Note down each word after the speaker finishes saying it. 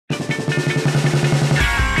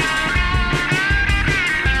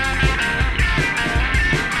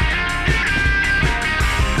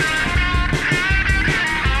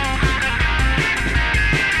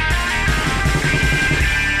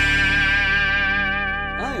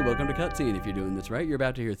welcome to Cutscene. If you're doing this right, you're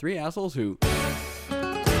about to hear three assholes who...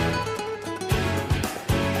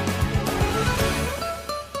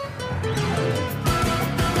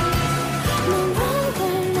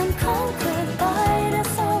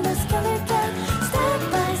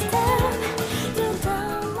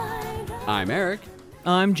 I'm Eric.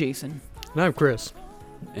 I'm Jason. And I'm Chris.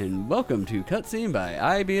 And welcome to Cutscene by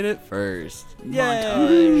I Beat It First. Montage.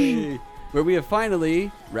 Yay! Where we have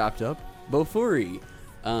finally wrapped up Bofuri.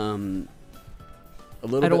 A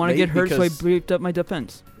little I don't want to bit get hurt, so I because- briefed up my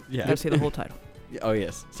defense. Yeah. I gotta say the whole title. Oh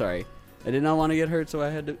yes, sorry. I did not want to get hurt, so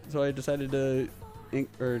I decided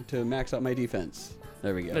to max out my defense.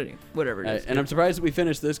 There we go. Whatever it is. And I'm surprised that we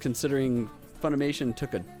finished this, considering Funimation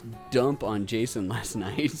took a dump on Jason last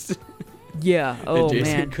night. Yeah. Oh, and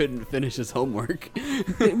Jason man. couldn't finish his homework.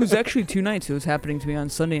 It was actually 2 nights. It was happening to me on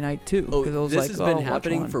Sunday night, too. Oh, 'cause I was this like, has oh, been watch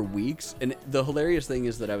happening one. for weeks. And the hilarious thing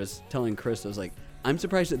is that I was telling Chris, I was like, I'm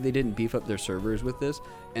surprised that they didn't beef up their servers with this.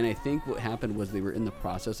 And I think what happened was they were in the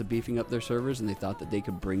process of beefing up their servers, and they thought that they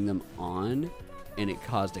could bring them on, and it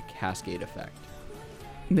caused a cascade effect.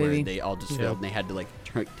 Where Maybe. they all just failed, and they had to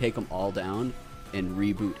take them all down and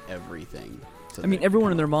reboot everything. So I mean, that-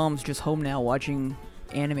 everyone and their mom's just home now watching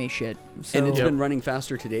anime shit. So And it's been running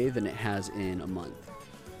faster today than it has in a month.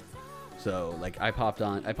 So, I popped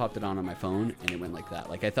it on my phone, and it went like that.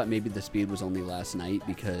 I thought maybe the speed was only last night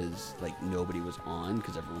because, nobody was on,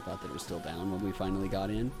 because everyone thought that it was still down when we finally got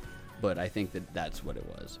in. But I think that that's what it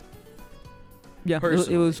was. yeah, it was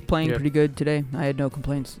personally. playing Yeah. pretty good today. I had no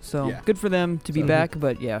complaints. So Yeah. good for them to be So- back,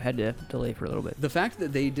 but yeah, had to delay for a little bit. The fact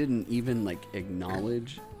that they didn't even,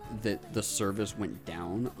 acknowledge that the service went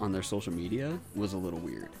down on their social media was a little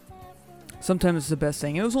weird. Sometimes it's the best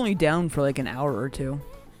thing. It was only down for an hour or two.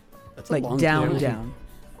 That's a long Down, time. down.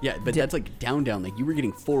 Yeah, but that's down. You were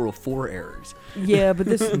getting 404 errors. Yeah, but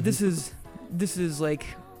this is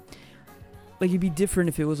it'd be different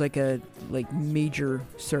if it was a major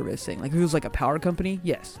service thing. If it was a power company,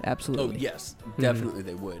 yes, absolutely. Oh yes, definitely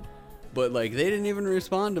they would. But they didn't even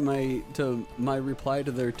respond to my reply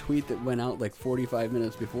to their tweet that went out 45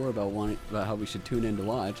 minutes before about how we should tune in to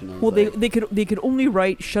watch. And I was Well, like, they could only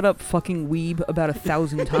write "shut up, fucking weeb" about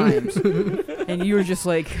 1,000 times, and you were just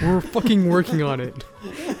like, We're fucking working on it.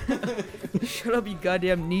 "Shut up, you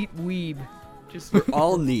goddamn neat weeb." Just we're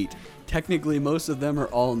all neat. Technically, most of them are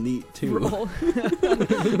all neat too. we're all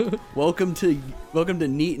Welcome to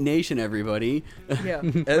Neat Nation, everybody. yeah.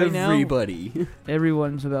 Right now, Everybody.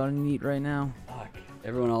 everyone's about neat right now. Fuck.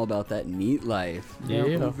 Everyone all about that neat life. Yeah.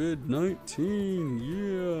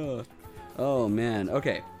 COVID-19, yeah. Oh, man.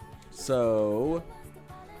 Okay. So,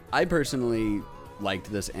 I personally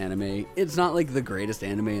liked this anime. It's not the greatest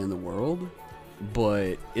anime in the world,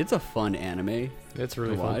 but it's a fun anime It's to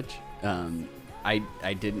really fun. watch.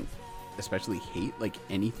 I didn't especially hate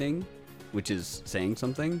anything, which is saying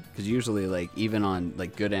something, because usually even on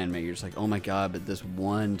good anime you're just oh my god, but this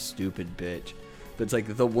one stupid bitch. But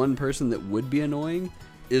it's the one person that would be annoying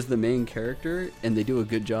is the main character, and they do a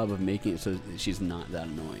good job of making it so that she's not that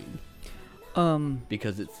annoying,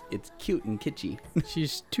 because it's cute and kitschy.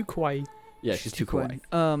 She's too kawaii. Yeah, she's too kawaii.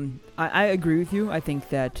 I agree with you. I think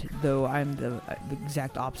that though I'm the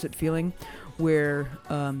exact opposite feeling, where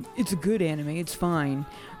it's a good anime, it's fine,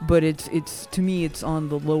 but it's to me it's on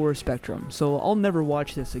the lower spectrum. So I'll never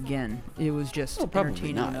watch this again. It was just probably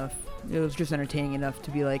entertaining not. enough. It was just entertaining enough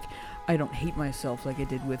to be I don't hate myself like I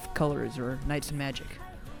did with Colors or Knights and Magic.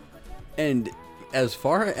 And as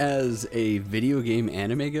far as a video game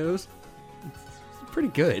anime goes, it's pretty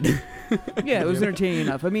good. Yeah, it was entertaining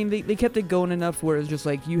enough. I mean, they kept it going enough where it was just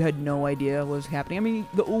you had no idea what was happening. I mean,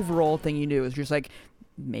 the overall thing you knew was just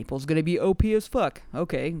Maple's gonna be OP as fuck.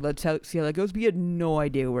 Okay, let's see how that goes. But you had no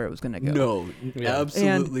idea where it was gonna go. No, Yeah.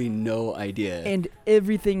 absolutely no idea. And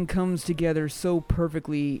everything comes together so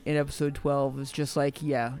perfectly in episode 12. It's just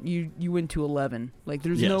yeah, you went to 11.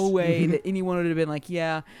 There's no Yes. way that anyone would have been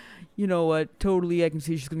yeah, you know what? Totally, I can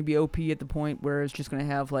see she's gonna be OP at the point where it's just gonna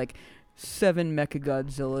have 7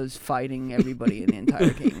 Mechagodzillas fighting everybody in the entire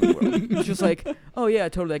gaming world. It's just oh yeah,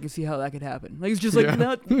 totally, I can see how that could happen. It's just Yeah.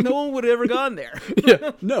 no one would have ever gone there.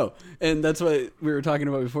 No, and that's what we were talking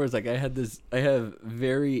about before. It's I have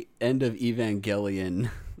very end of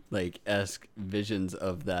Evangelion esque visions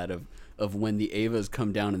of that of when the Evas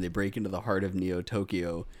come down and they break into the heart of Neo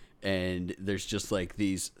Tokyo, and there's just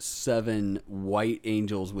these 7 white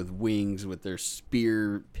angels with wings with their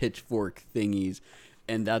spear pitchfork thingies.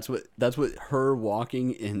 And that's what her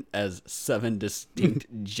walking in as 7 distinct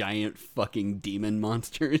giant fucking demon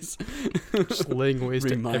monsters Just laying waste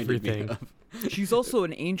to reminded me everything. of. She's also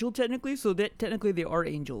an angel technically, so that technically they are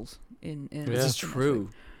angels in This is true.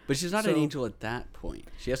 But she's not an So- angel at that point.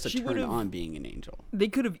 She has to She turn would've- on being an angel. They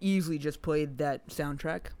could have easily just played that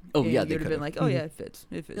soundtrack. Oh, and yeah, you'd they have been could've. like, oh yeah, it fits.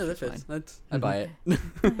 It fits. Yeah, that it's fits. fine. I buy it.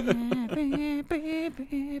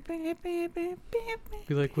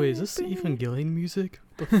 Be like, wait, is this Evangelion music?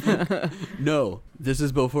 No, this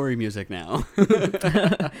is Bofuri music now.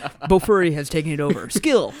 Bofuri has taken it over.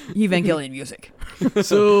 Skill, Evangelion music.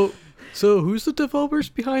 so who's the developers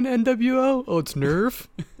behind NWO? Oh, it's Nerve.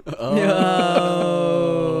 No.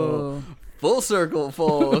 Full circle,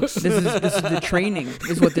 folks. This is the training.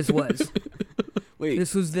 Is what this was. Wait,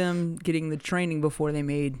 This was them getting the training before they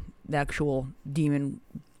made the actual demon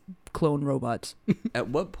clone robots. at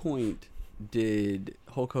what point did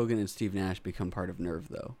Hulk Hogan and Steve Nash become part of Nerve,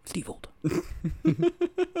 though? Steve Old.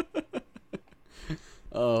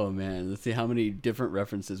 Oh man, let's see how many different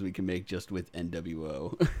references we can make just with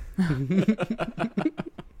NWO.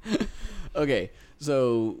 Okay,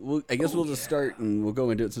 so I guess we'll just start and we'll go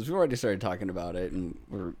into it since we've already started talking about it and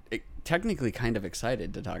we're technically kind of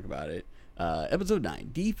excited to talk about it. Episode 9,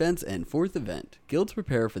 Defense and Fourth Event. Guilds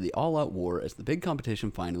prepare for the all-out war as the big competition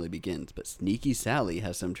finally begins, but Sneaky Sally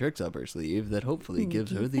has some tricks up her sleeve that hopefully gives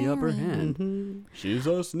her the upper hand. She's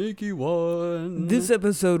a sneaky one. This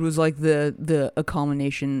episode was like a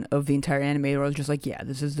culmination of the entire anime where I was just like, yeah,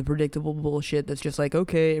 this is the predictable bullshit that's just like,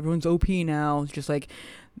 okay, everyone's OP now. It's just like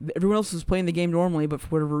everyone else is playing the game normally, but for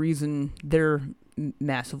whatever reason, they're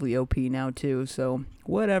massively OP now too. So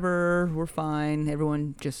whatever, we're fine.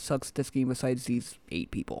 Everyone just sucks at this game besides these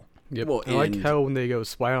 8 people. Yep. Well, I like and- how when they go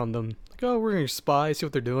spy on them, like, oh, we're gonna spy, see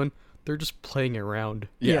what they're doing. They're just playing around.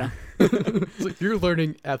 Yeah. It's like you're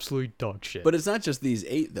learning absolute dog shit. But it's not just these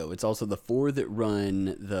 8 though. It's also the 4 that run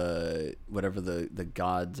the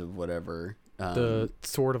gods of whatever. The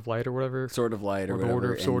Sword of Light or whatever. Sword of Light or Or the whatever.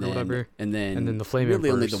 Order of Sword or and then, whatever. And then the Flame really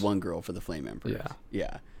only Emperors. the one girl for the Flame Emperor.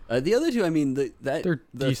 Yeah. Yeah. The other 2, I mean, They're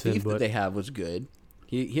the decent, thief that but- they have was good.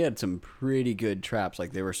 He had some pretty good traps.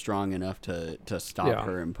 Like they were strong enough to stop Yeah.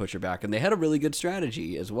 her and push her back, and they had a really good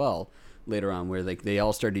strategy as well later on, where they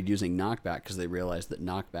all started using knockback because they realized that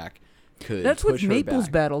knockback could. That's push with her Maple's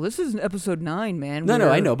back. battle. This is episode 9, man. No, where-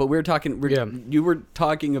 I know, but we're talking. Yeah. You were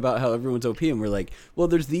talking about how everyone's OP, and we're like, well,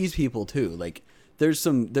 there's these people too. Like, there's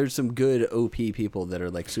some good OP people that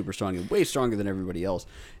are like super strong and way stronger than everybody else.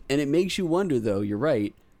 And it makes you wonder, though. You're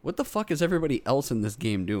right. What the fuck is everybody else in this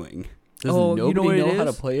game doing? Does Oh, you know nobody what it know how to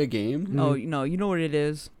is? play a game? Oh, no, you know what it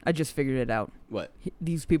is? I just figured it out. What?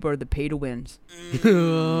 These people are the pay-to-wins.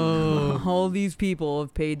 Oh. All these people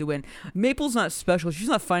have paid to win. Maple's not special. She's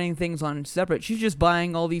not finding things on separate. She's just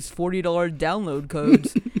buying all these $40 download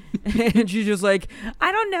codes. And she's just like,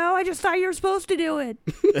 I don't know. I just thought you were supposed to do it.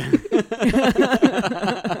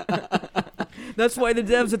 That's why the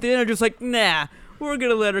devs at the end are just like, nah, we're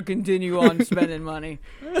going to let her continue on spending money.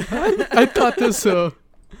 I thought this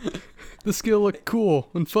skill looked cool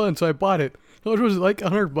and fun, so I bought it. How much was it, like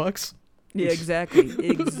 $100? Yeah,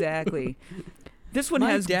 exactly. This one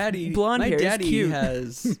has blonde hair. My It's daddy cute.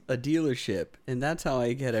 has a dealership, and that's how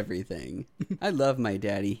I get everything. I love my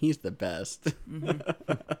daddy. He's the best.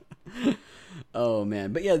 Mm-hmm. Oh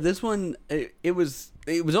man, but yeah, this one it was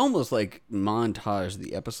almost like montage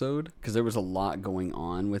the episode because there was a lot going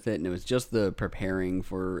on with it, and it was just the preparing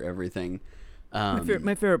for everything. My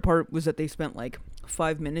favorite part was that they spent like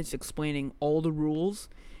 5 minutes explaining all the rules,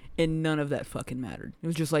 and none of that fucking mattered. It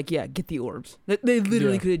was just like, yeah, get the orbs. They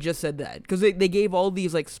literally Yeah. could have just said that because they gave all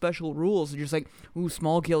these like special rules. They're just like, ooh,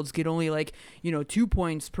 small guilds get only like 2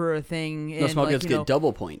 points per thing. And, No, small like, kids get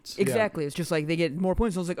double points. Exactly. It's just like they get more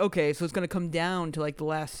points. So I was like, okay, so it's going to come down to like the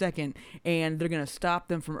last second, and they're going to stop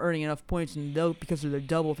them from earning enough points, and they'll, because of their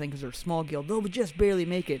double thing, because they're a small guild, they'll just barely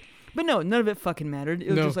make it. But no, none of it fucking mattered. It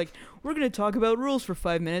was No. just like, we're going to talk about rules for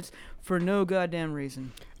 5 minutes for no goddamn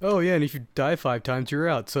reason. Oh, yeah, and if you die 5 times, you're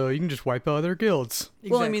out, so you can just wipe out other guilds.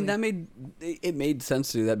 Well, I mean, Exactly. it made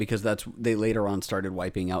sense to do that because they later on started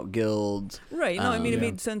wiping out guilds. Right. No, I mean, it Yeah.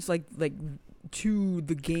 made sense like to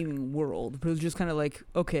the gaming world, but it was just kind of like,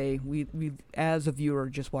 okay, we as a viewer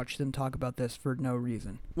just watch them talk about this for no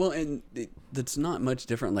reason. Well, and that's not much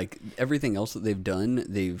different. Like everything else that they've done,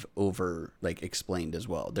 they've explained as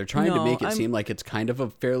well. They're trying to No, make it I'm- seem like it's kind of a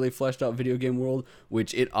fairly fleshed out video game world,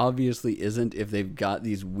 which it obviously isn't. If they've got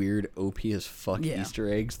these weird OP as fuck Yeah.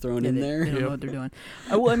 Easter eggs thrown Yeah, in they, there. They don't know what they're doing.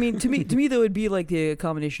 Well, I mean, to me though, it'd be like the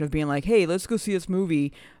combination of being like, hey, let's go see this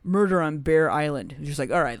movie, Murder on Bear Island. It's just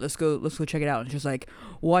like, all right, let's go check it out. It's just like,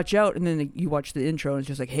 watch out, and then you watch the intro, and it's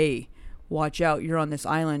just like, hey, watch out, you're on this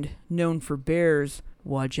island known for bears.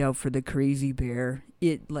 Watch out for the crazy bear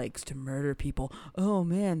it likes to murder people. Oh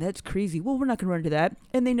man, that's crazy. Well, we're not gonna run into that,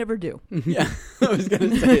 and they never do. Yeah, I was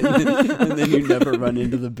gonna say, and then you never run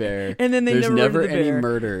into the bear. And then there's never run into the any bear.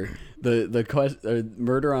 murder. The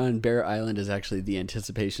murder on Bear Island is actually the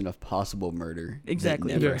anticipation of possible murder.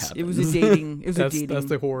 Exactly. That never Yes. happens. It was a dating. It was That's a dating. that's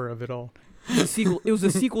the horror of it all. It was a sequel. It was a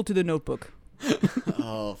sequel to The Notebook.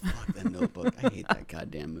 Oh, fuck The Notebook. I hate that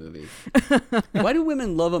goddamn movie. Why do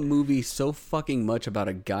women love a movie so fucking much about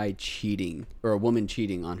a guy cheating or a woman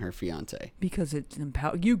cheating on her fiance? Because it's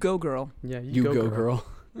You go, girl. Yeah, You go, girl.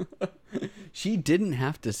 She didn't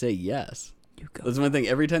have to say yes. You go. That's one thing.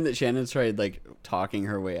 Every time that Shannon's tried like talking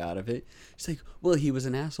her way out of it, she's like, "Well, he was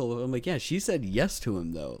an asshole." I'm like, "Yeah, she said yes to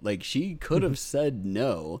him though. Like she could have said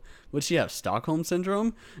no. Would she have Stockholm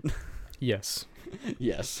syndrome?" Yes.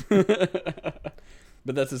 Yes. But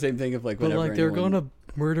that's the same thing if like But whenever like they're anyone- going to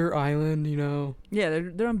Murder Island, you know. Yeah,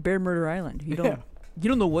 they're on Bear Murder Island. You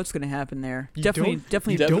don't know what's gonna happen there. You Definitely don't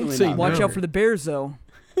Definitely say not. watch no. out for the bears though.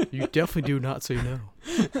 You definitely do not say no.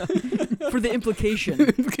 For the implication.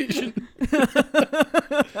 Implication.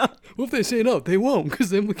 Well, if they say no, they won't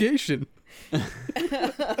because the implication.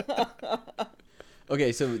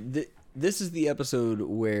 Okay, so this is the episode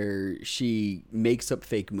where she makes up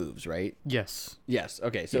fake moves, right? Yes. Yes.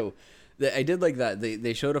 Okay. So I did like that.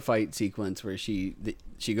 They showed a fight sequence where she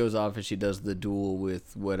goes off and she does the duel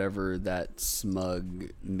with whatever that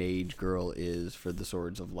smug mage girl is for the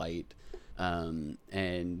Swords of Light,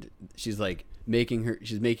 and she's like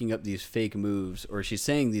making up these fake moves, or she's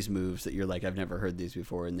saying these moves that you're like, I've never heard these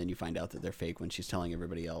before, and then you find out that they're fake when she's telling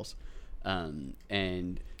everybody else.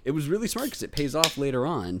 And it was really smart because it pays off later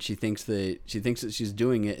on. She thinks that she's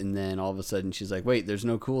doing it, and then all of a sudden she's like, wait, there's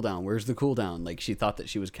no cooldown. Where's the cooldown? Like she thought that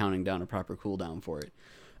she was counting down a proper cooldown for it.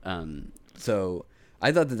 So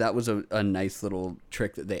I thought that was a nice little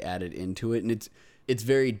trick that they added into it, and it's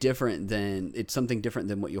very different than it's something different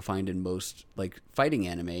than what you'll find in most like fighting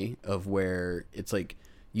anime, of where it's like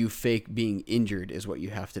you fake being injured is what you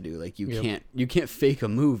have to do. Like you can't fake a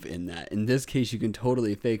move in that. In this case, you can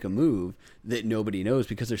totally fake a move that nobody knows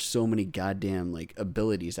because there's so many goddamn like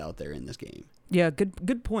abilities out there in this game. Yeah,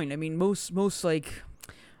 good point. I mean, most like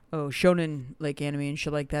shonen like anime and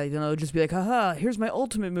shit like that, you know, it'll just be like, haha, here's my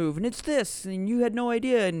ultimate move, and it's this, and you had no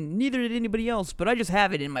idea, and neither did anybody else, but I just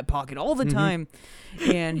have it in my pocket all the time.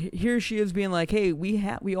 And here she is being like, hey,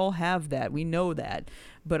 we all have that, we know that,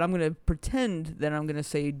 but I'm gonna pretend that I'm gonna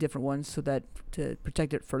say different ones so that to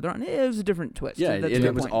protect it further on. It was a different twist. Yeah, That's a and good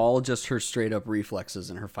it was point. all just her straight up reflexes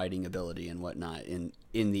and her fighting ability and whatnot in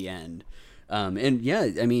the end. And yeah,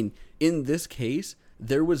 I mean, in this case,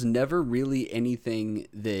 there was never really anything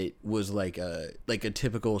that was like a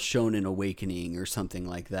typical shonen awakening or something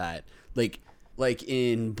like that. Like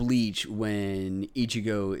in Bleach, when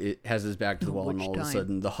Ichigo has his back to the wall and all of a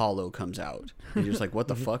sudden the hollow comes out. And you're just like, what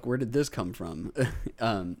the fuck? Where did this come from?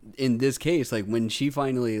 In this case, like when she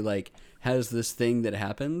finally like has this thing that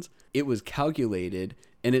happens, it was calculated,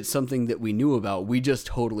 and it's something that we knew about. We just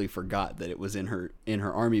totally forgot that it was in her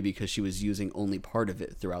army because she was using only part of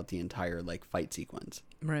it throughout the entire like fight sequence.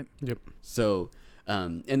 Right. Yep. So,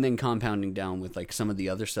 and then compounding down with like some of the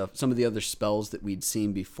other stuff, some of the other spells that we'd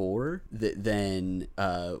seen before, that then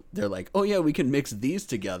they're like, oh yeah, we can mix these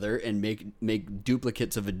together and make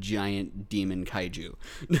duplicates of a giant demon kaiju.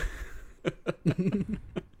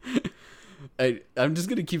 I'm just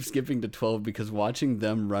gonna keep skipping to 12 because watching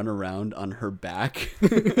them run around on her back,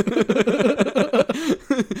 they're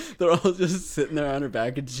all just sitting there on her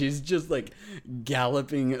back, and she's just like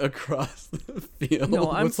galloping across the field.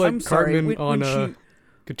 No, I'm It's like I'm sorry. Cartman When on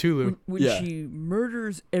Cthulhu. when Yeah. she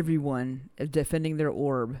murders everyone defending their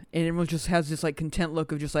orb, and everyone just has this like content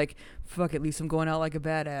look of just like, fuck, at least I'm going out like a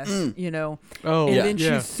badass, you know. Oh, And Yeah. then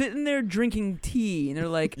yeah. she's sitting there drinking tea, and they're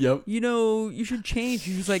like, Yep. you know, you should change.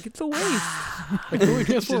 She's just like, it's a waste. I can only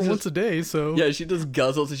transform She's once a day, so. Yeah, she just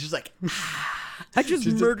guzzles, and she's like, I just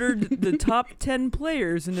murdered the top 10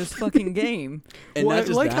 players in this fucking game. and Well, not I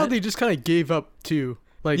just like how that, they just kind of gave up too.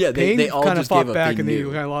 Like, Yeah, Pain they all kind of just fought gave up. back They and they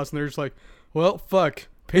knew. kind of lost, and they're just like, well, fuck,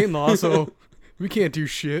 Pain lost, so we can't do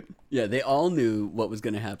shit. Yeah, they all knew what was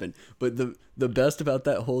going to happen. But the best about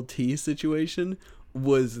that whole tea situation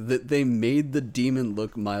was that they made the demon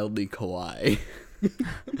look mildly kawaii.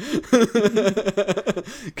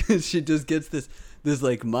 Because she just gets this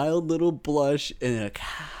like mild little blush and like,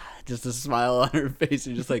 just a smile on her face,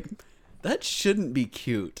 and just like, that shouldn't be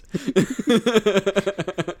cute.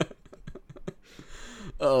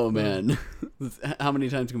 Oh man, how many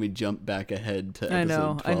times can we jump back ahead to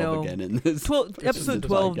episode 12 again in this? Episode this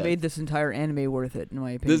 12 podcast? made this entire anime worth it, in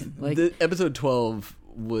my opinion. This episode 12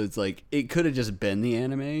 was like, it could have just been the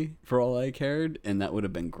anime for all I cared, and that would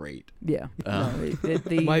have been great. Yeah. No,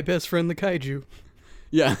 My best friend, the kaiju.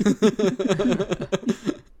 Yeah.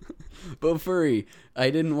 But furry,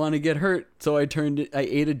 I didn't want to get hurt, so I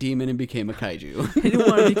ate a demon and became a kaiju. I didn't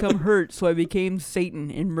want to become hurt, so I became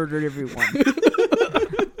Satan and murdered everyone.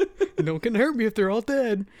 No one can hurt me if they're all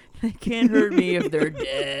dead. They can't hurt me if they're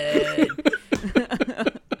dead.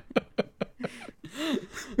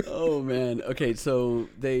 Oh man. Okay, so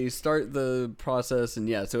they start the process, and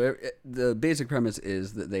yeah, so the basic premise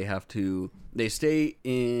is that they stay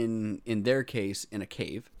in their case in a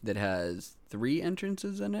cave that has 3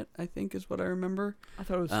 entrances in it, I think is what I remember. I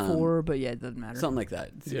thought it was 4, but yeah, it doesn't matter. Something like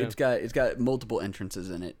that. Yeah. It's got multiple entrances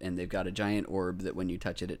in it, and they've got a giant orb that when you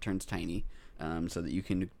touch it, it turns tiny. So that you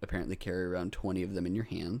can apparently carry around 20 of them in your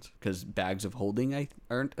hands, because bags of holding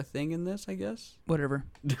aren't a thing in this, I guess. Whatever.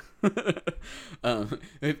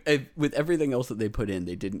 With everything else that they put in,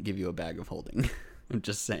 they didn't give you a bag of holding. I'm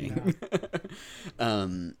just saying. Yeah.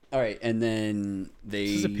 All right, and then they...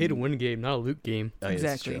 This is a pay-to-win game, not a loot game. Oh, yeah,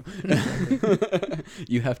 Exactly.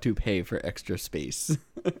 You have to pay for extra space.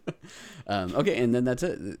 Okay, and then that's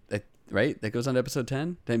it. Right? That goes on to episode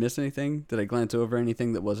 10? Did I miss anything? Did I glance over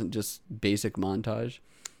anything that wasn't just basic montage?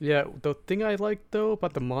 Yeah, the thing I like, though,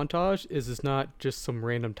 about the montage is it's not just some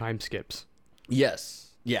random time skips. Yes.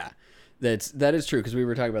 Yeah. That is true, because we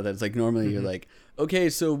were talking about that. It's like normally you're like, okay,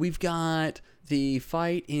 so we've got the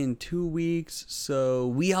fight in 2 weeks, so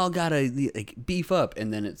we all gotta like beef up,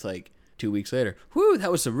 and then it's like 2 weeks later, whew,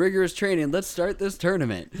 that was some rigorous training. Let's start this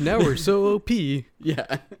tournament. Now we're so OP.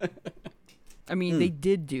 Yeah. I mean, they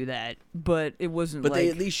did do that, but it wasn't But like... they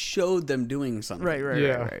at least showed them doing something. Right.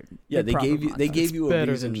 Yeah, The they proper gave you a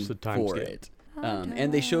better reason than just a time for skip. it.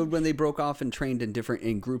 And they showed when they broke off and trained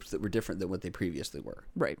in groups that were different than what they previously were.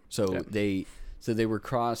 Right. So they were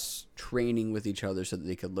cross training with each other so that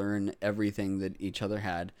they could learn everything that each other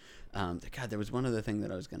had. God, there was one other thing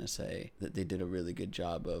that I was going to say that they did a really good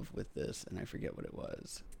job of with this, and I forget what it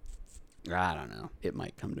was. I don't know. It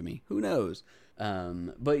might come to me. Who knows?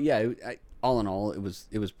 But yeah, all in all, it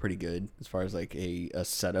was pretty good as far as like a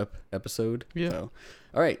setup episode. Yeah. So,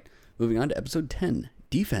 all right, moving on to episode 10.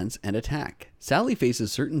 Defense and attack. Sally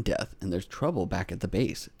faces certain death, and there's trouble back at the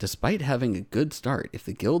base. Despite having a good start, if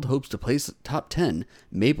the guild hopes to place top 10,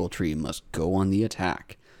 Maple Tree must go on the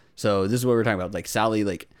attack. So this is what we're talking about. Like Sally,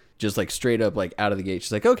 like just like straight up, like out of the gate,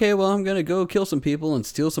 she's like, okay, well, I'm gonna go kill some people and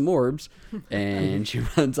steal some orbs, and she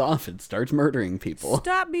runs off and starts murdering people.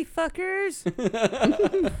 Stop me, fuckers!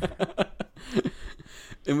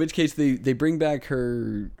 In which case they bring back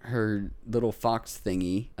her little fox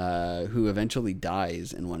thingy, who eventually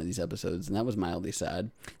dies in one of these episodes, and that was mildly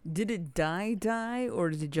sad. Did it die,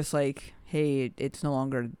 or is it just like, hey, it's no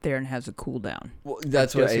longer there and has a cooldown? Well,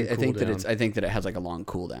 that's what I guessing think that cooldown. I think that it has like a long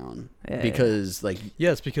cooldown Yeah. because like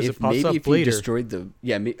Yes, because if it pops maybe up if you later. destroyed the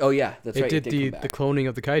oh yeah, that's It right. did it the come back. cloning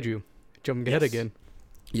of the kaiju. Jumping ahead Yes. again.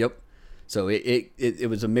 Yep. So it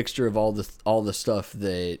was a mixture of all the stuff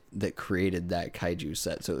that created that kaiju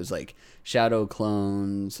set. So it was like Shadow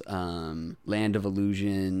Clones, Land of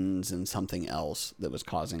Illusions, and something else that was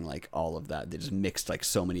causing like all of that. They just mixed like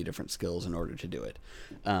so many different skills in order to do it.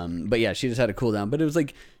 But yeah, she just had a cooldown. But it was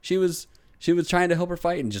like she was trying to help her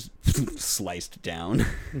fight and just sliced down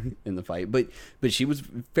in the fight. But she was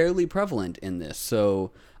fairly prevalent in this.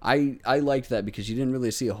 So I liked that because you didn't really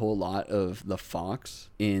see a whole lot of the fox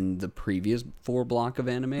in the previous 4 block of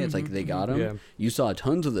anime. It's like they got him. Yeah. You saw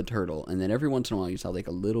tons of the turtle, and then every once in a while you saw like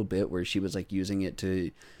a little bit where she was like using it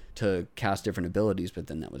to cast different abilities, but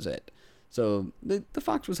then that was it. So the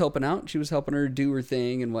fox was helping out. She was helping her do her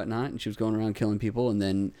thing and whatnot, and she was going around killing people. And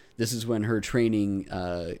then this is when her training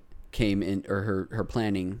came in, or her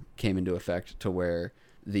planning came into effect, to where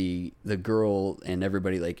the girl and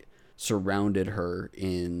everybody like surrounded her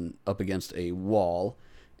up against a wall,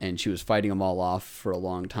 and she was fighting them all off for a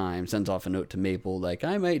long time. Sends off a note to Maple like,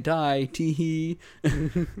 I might die, teehee.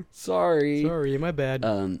 Sorry, my bad.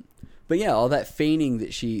 but yeah, all that feigning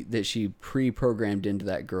that she pre-programmed into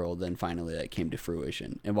that girl then finally like came to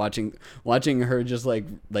fruition. And watching her just like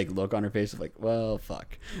look on her face of like, well,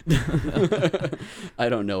 fuck. I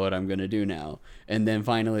don't know what I'm gonna do now. And then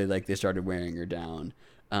finally like they started wearing her down.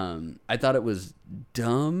 I thought it was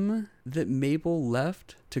dumb that Maple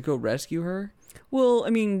left to go rescue her. Well, I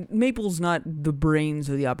mean, Maple's not the brains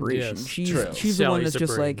of the operation. Yes, she's true. she's the one Sally's that's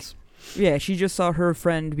just brains. like, yeah, she just saw her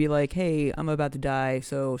friend be like, hey, I'm about to die,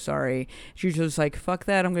 so sorry. She's just like, fuck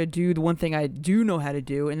that, I'm going to do the one thing I do know how to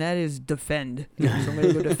do, and that is defend. So I'm going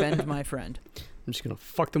to go defend my friend. I'm just gonna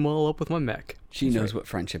fuck them all up with my mech. She That's knows right. what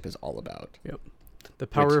friendship is all about. The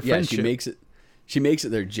power of friendship. She She makes it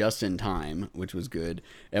there just in time, which was good.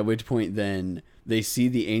 At which point then they see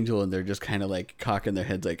the angel and they're just kind of like cocking their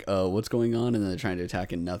heads like, oh, what's going on? And then they're trying to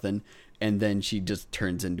attack and nothing. And then she just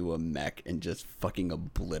turns into a mech and just fucking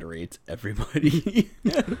obliterates everybody.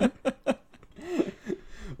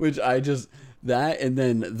 Which that and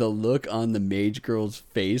then the look on the mage girl's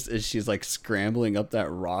face as she's like scrambling up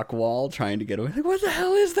that rock wall trying to get away. Like, what the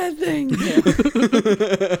hell is that thing?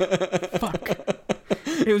 Fuck.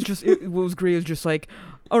 It was just, what was great was just like,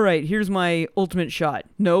 all right, here's my ultimate shot.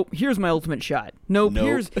 Nope, here's my ultimate shot. Nope,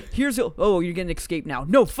 Nope. here's, oh, you're getting escape now.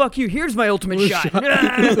 No, fuck you, here's my ultimate shot.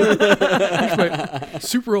 Here's my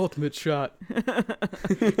super ultimate shot.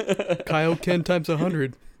 Kaioken times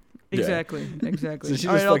 100. Exactly. So she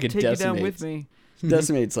All right, just I'll fucking take you down decimates. with me.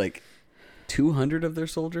 Decimates like 200 of their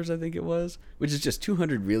soldiers, I think it was, which is just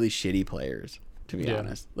 200 really shitty players, to be Yeah.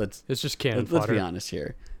 honest. It's just cannon Let's fodder. be honest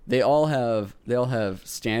here. They all have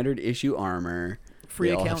standard issue armor. Free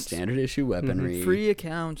they all have accounts. standard issue weaponry. Free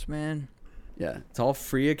accounts, man. Yeah, it's all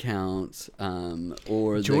free accounts.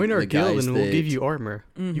 Or Join the our guild guys and we'll that- give you armor.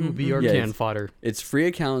 You will be our Yeah, cannon it's- fodder. It's free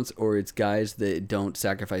accounts, or it's guys that don't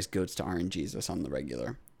sacrifice goats to RNGesus on the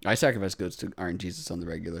regular. I sacrifice goats to RNGesus on the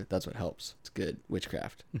regular. That's what helps. It's good.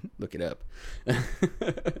 Witchcraft. Look it up.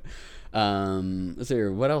 Let's see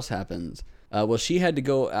here. What else happens? Well, she had to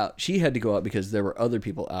go out. She had to go out because there were other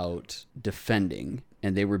people out defending,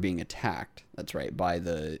 and they were being attacked. That's right, by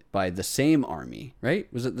the same army.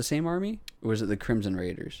 Right? Was it the same army, or was it the Crimson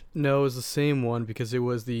Raiders? No, it was the same one because it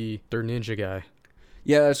was their ninja guy.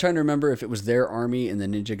 Yeah, I was trying to remember if it was their army and the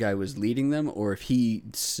ninja guy was leading them, or if he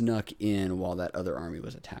snuck in while that other army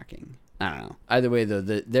was attacking. I don't know. Either way, though,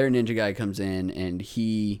 their ninja guy comes in and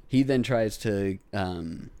he then tries to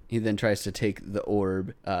take the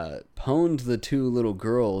orb, pwned the two little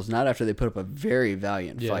girls. Not after they put up a very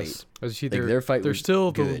valiant fight. Yes. As you see, Like, their fight they're was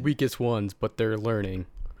still the good. weakest ones, but they're learning.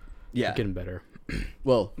 Yeah. They're getting better.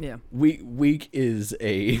 Well, Yeah. weak is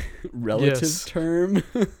a relative Yes. term.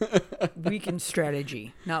 Weak in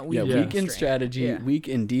strategy, not weak Yeah, Yeah. weak in strength. strategy, Yeah. weak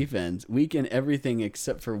in defense, weak in everything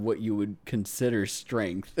except for what you would consider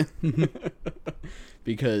strength.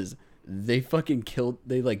 Because they fucking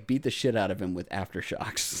beat the shit out of him with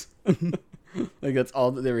aftershocks. Like, that's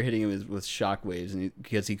all that they were hitting him with shockwaves, and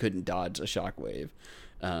because he couldn't dodge a shockwave.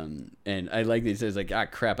 And I like that he says, like, ah,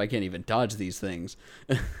 crap, I can't even dodge these things.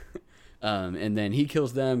 And then he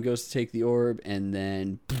kills them, goes to take the orb, and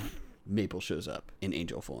then Maple shows up in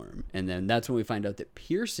angel form. And then that's when we find out that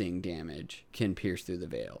piercing damage can pierce through the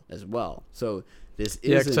veil as well. So this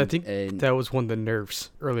Yeah, isn't because I think that was one of the nerfs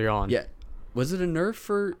early on. yeah. Was it a nerf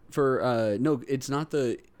for no, it's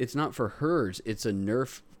not for hers. It's a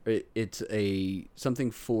nerf. It's a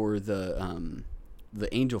something for the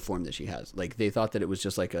angel form that she has. Like, they thought that it was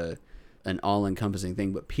just like an all-encompassing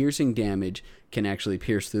thing, but piercing damage can actually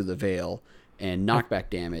pierce through the veil, and knockback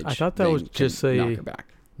damage. I thought that then was can just a knock her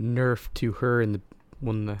back. nerf to her in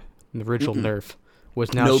the original nerf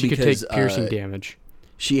was now No, she could because, take piercing damage.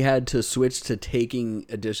 She had to switch to taking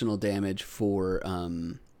additional damage for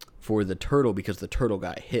the turtle, because the turtle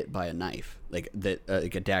got hit by a knife, like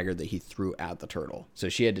a dagger that he threw at the turtle. So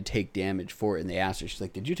she had to take damage for it, and they asked her, she's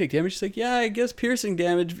like, did you take damage? She's like, yeah, I guess piercing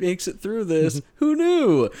damage makes it through this. Who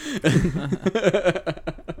knew?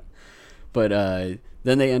 But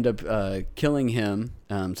then they end up killing him.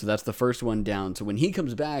 So that's the first one down. So when he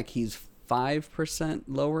comes back, he's 5%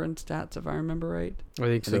 lower in stats, if I remember right. I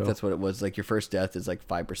think so. I think that's what it was. Like, your first death is like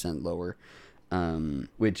 5% lower,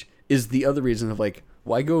 which is the other reason of like,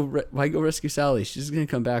 why go rescue Sally? She's gonna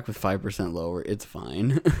come back with 5% lower. It's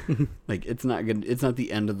fine. Like, it's not good. It's not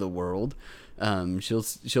the end of the world. She'll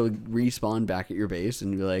respawn back at your base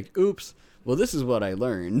and be like, oops. Well, this is what I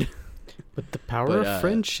learned. But the power of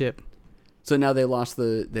friendship. So now they lost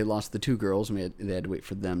the two girls, and they had to wait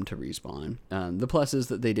for them to respawn. The plus is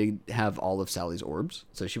that they did have all of Sally's orbs.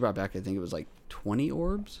 So she brought back, I think it was like 20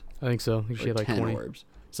 orbs. I think so. I think she Or had like 10 20. orbs,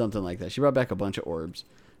 something like that. She brought back a bunch of orbs,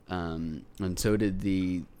 and so did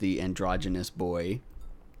the androgynous boy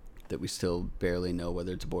that we still barely know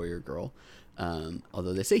whether it's a boy or a girl.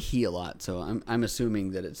 Although they say he a lot, so I'm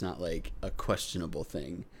assuming that it's not like a questionable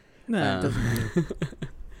thing. Nah, it doesn't matter.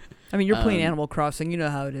 I mean, you're playing Animal Crossing. You know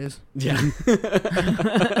how it is. Yeah.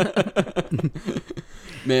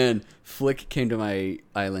 Man, Flick came to my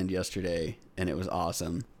island yesterday, and it was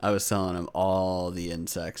awesome. I was selling him all the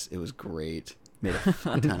insects. It was great. Made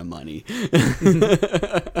a ton of money.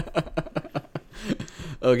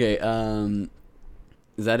 Okay,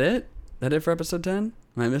 is that it? That it for episode 10?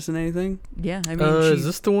 Am I missing anything? Yeah, I mean, Is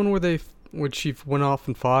this the one where she went off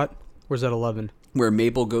and fought? Or is that 11? Where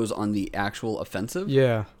Maple goes on the actual offensive?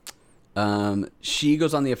 Yeah. She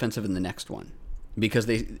goes on the offensive in the next one. because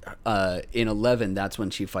they in 11 that's when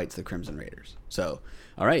she fights the Crimson Raiders. So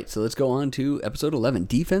all right, so let's go on to episode 11,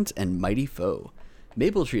 Defense and Mighty Foe.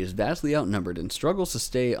 Mapletree is vastly outnumbered and struggles to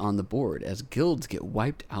stay on the board as guilds get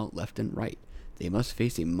wiped out left and right. They must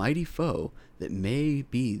face a mighty foe that may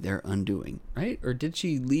be their undoing, right? Or did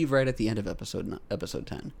she leave right at the end of episode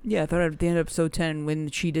 10? Yeah, I thought at the end of episode 10 when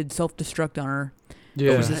she did self-destruct on her.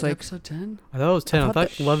 Yeah. Oh, was Just that like- episode 10? I thought it was 10. I thought thought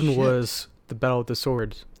that- 11 shit. was the Battle with the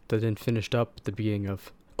Swords that then finished up at the beginning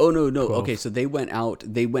of. Oh, no. 12. Okay, so they went out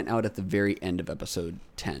at the very end of episode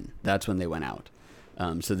 10. That's when they went out.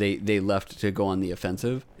 So they left to go on the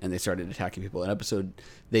offensive, and they started attacking people.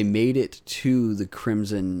 They made it to the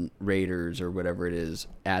Crimson Raiders or whatever it is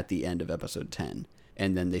at the end of episode 10,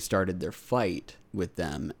 and then they started their fight with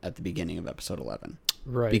them at the beginning of episode 11.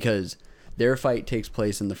 Right. Because their fight takes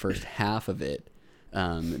place in the first half of it,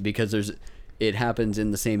 because it happens in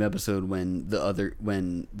the same episode when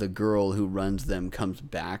the girl who runs them comes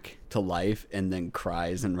back to life and then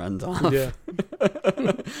cries and runs off. Yeah.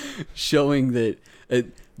 Showing that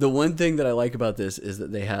the one thing that I like about this is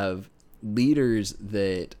that they have leaders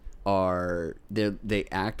that they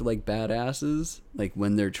act like badasses, like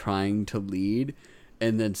when they're trying to lead,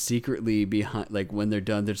 and then secretly behind, like when they're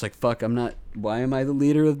done, they're just like, fuck, why am I the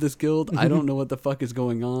leader of this guild? I don't know what the fuck is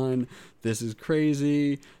going on. This is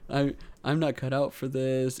crazy. I'm not cut out for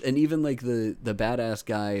this. And even like the badass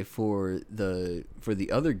guy for the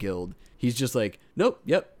other guild, he's just like, nope,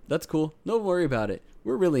 yep, that's cool. Don't worry about it.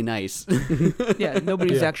 We're really nice. Yeah,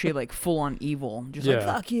 nobody's Yeah. actually like full on evil. Just Yeah. like,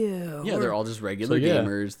 fuck you. Yeah, they're all just regular So, yeah.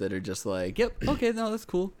 gamers that are just like, yep, okay, no, that's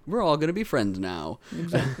cool. We're all gonna be friends now.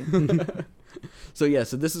 Exactly. So yeah,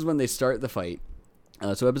 so this is when they start the fight.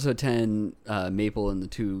 So episode 10, Maple and the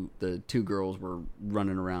two girls were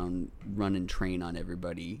running train on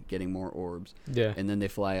everybody, getting more orbs, Yeah. and then they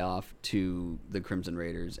fly off to the Crimson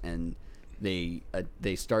Raiders, and they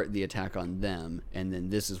start the attack on them, and then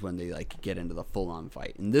this is when they like get into the full on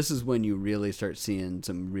fight, and this is when you really start seeing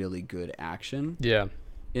some really good action Yeah.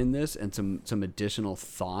 in this, and some additional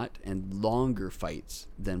thought and longer fights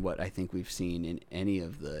than what I think we've seen in any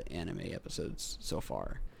of the anime episodes so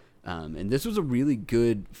far. And this was a really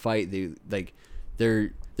good fight.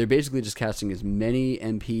 They're basically just casting as many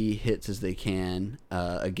MP hits as they can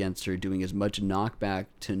against her, doing as much knockback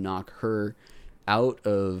to knock her out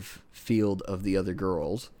of field of the other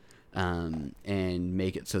girls, and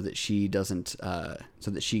make it so that she doesn't,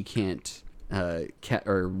 so that she can't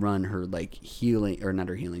or run her like healing, or not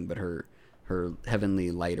her healing, but her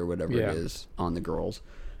heavenly light or whatever Yeah. it is on the girls.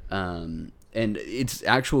 And it's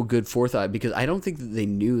actual good forethought, because I don't think that they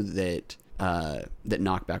knew that that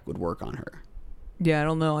knockback would work on her. Yeah, I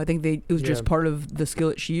don't know. I think it was just Yeah. part of the skill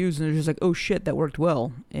that she used, and they're just like, oh shit, that worked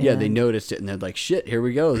well. Yeah, they And- noticed it, and they're like, "Shit, here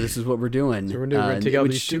we go. This is what we're doing." So we're gonna And take it out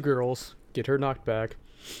would these two girls, get her knocked back.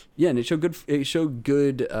 Yeah, and it showed good. It showed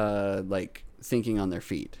good, like thinking on their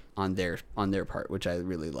feet, on their part, which I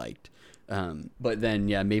really liked. But then,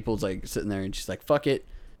 yeah, Maple's like sitting there, and she's like, "Fuck it,"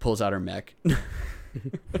 pulls out her mech.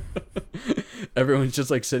 Everyone's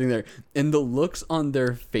just like sitting there, and the looks on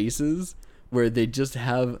their faces where they just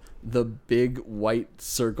have the big white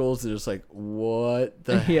circles. They're just like, "What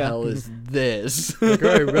the Yeah. hell is this?" Like, all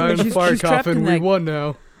right, we're out in the She's- fire she's trapped coffin. in We that- won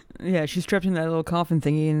now. Yeah, she's trapped in that little coffin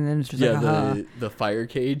thingy, and then it's just Yeah, like, aha. the fire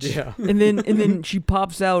cage. Yeah. and then she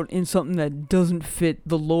pops out in something that doesn't fit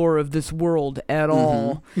the lore of this world at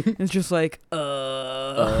all. It's just like,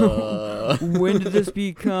 when did this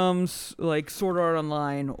become like Sword Art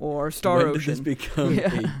Online or Star when Ocean? did this become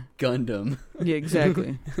Yeah. a Gundam? Yeah,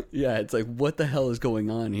 exactly. Yeah, it's like, what the hell is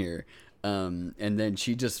going on here? And then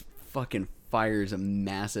she just fucking fires a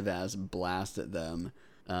massive ass blast at them.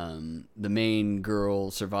 The main girl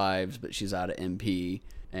survives, but she's out of MP,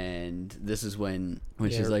 and this is when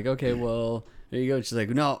she's Yeah. like, okay, well, there you go. She's like,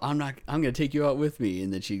 no, I'm not. I'm gonna take you out with me,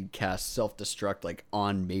 and then she casts self-destruct like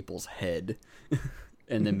on Maple's head,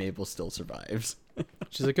 and then Maple still survives.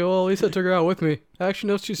 She's like, oh, well, at least I took her out with me. Actually,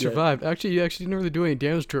 no, she Yeah. survived. Actually, you actually didn't really do any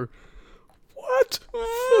damage to her. What?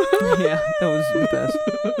 Yeah, that was the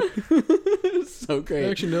best. So great.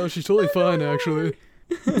 Actually, no, she's totally fine, actually.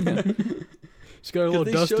 She got a little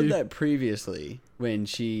They dusty. showed that previously when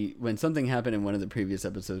something happened in one of the previous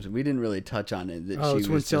episodes, and we didn't really touch on it. That Oh, she it's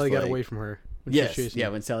when was Sally just got like, away from her. When she was Yes, chasing yeah,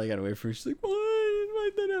 her. when Sally got away from her, she's like,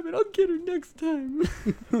 why'd that happen? I'll get her next time.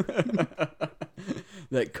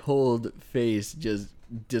 That cold face just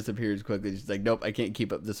disappears quickly. She's like, nope, I can't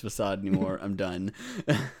keep up this facade anymore. I'm done.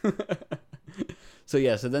 So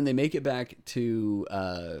yeah, so then they make it back to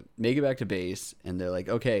base, and they're like,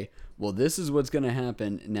 okay, well, this is what's gonna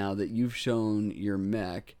happen now that you've shown your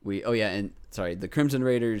mech. The Crimson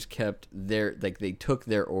Raiders kept they took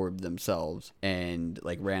their orb themselves and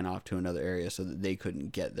like ran off to another area so that they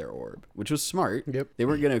couldn't get their orb, which was smart. Yep. They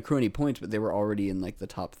weren't gonna accrue any points, but they were already in like the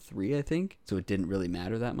top 3, I think, so it didn't really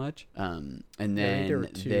matter that much. And then there were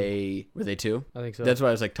 2. were they 2? I think so. That's why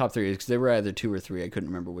I was like top 3, because they were either 2 or 3. I couldn't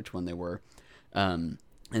remember which one they were.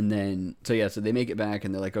 And then, so they make it back,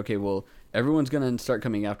 and they're like, okay, well, everyone's gonna start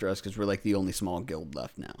coming after us because we're like the only small guild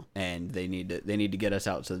left now, and they need to get us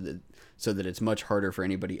out so that it's much harder for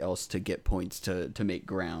anybody else to get points to make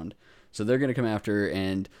ground. So they're gonna come after,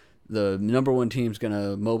 and the number 1 team's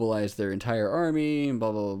gonna mobilize their entire army, and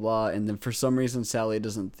blah blah blah blah. And then for some reason, Sally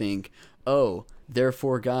doesn't think, oh, their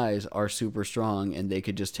 4 guys are super strong and they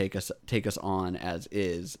could just take us on as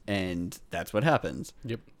is, and that's what happens.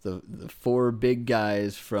 Yep. The 4 big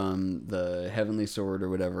guys from the Heavenly Sword or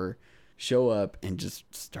whatever show up and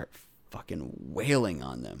just start fucking wailing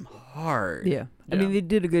on them hard. Yeah. I mean, they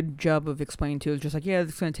did a good job of explaining to us, just like, yeah,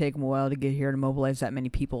 it's going to take them a while to get here to mobilize that many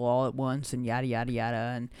people all at once, and yada, yada, yada.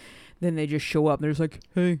 And then they just show up, and they're just like,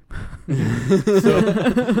 hey.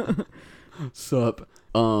 Sup?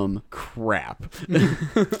 Crap.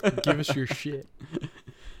 Give us your shit.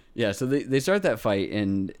 Yeah, so they start that fight,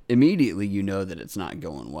 and immediately you know that it's not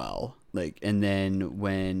going well. Like, and then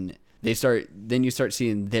when you start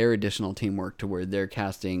seeing their additional teamwork to where they're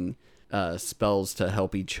casting spells to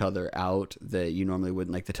help each other out that you normally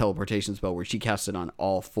wouldn't, like the teleportation spell where she casts it on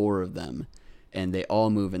all 4 of them, and they all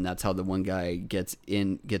move, and that's how the one guy gets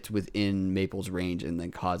within Maple's range and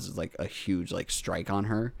then causes like a huge like strike on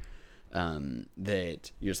her.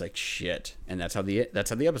 That you're just like, shit, and that's how the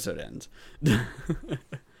episode ends.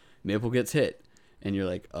 Maple gets hit, and you're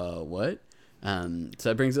like, what? So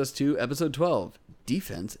that brings us to episode 12,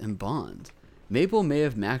 Defense and Bonds. Maple may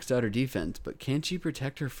have maxed out her defense, but can she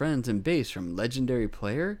protect her friends and base from legendary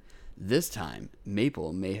player? This time,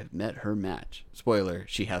 Maple may have met her match. Spoiler,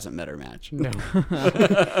 she hasn't met her match. No.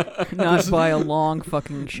 Not by a long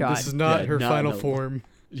fucking shot. This is not her final form.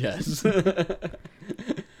 Yes.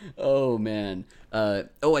 Oh, man. I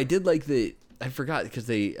did like I forgot, because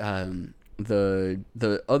they,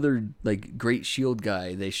 the other, like, Great Shield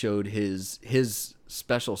guy, they showed his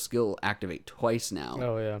special skill activate twice now.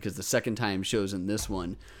 Oh, yeah. Because the second time shows in this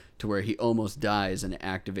one to where he almost dies and it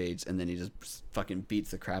activates, and then he just fucking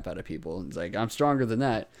beats the crap out of people. And it's like, I'm stronger than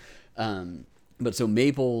that. But so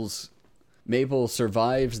Maple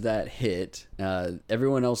survives that hit.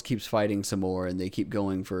 Everyone else keeps fighting some more, and they keep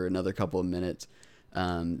going for another couple of minutes.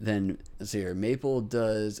 Then let's see here. Maple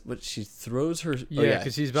does what? She throws her.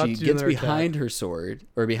 Because he's about to do She gets another behind attack. her sword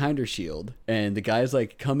or behind her shield, and the guy's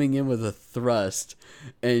like coming in with a thrust,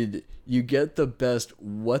 and you get the best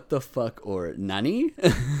what the fuck or nani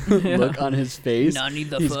look on his face. Nani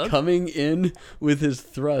the He's fuck? coming in with his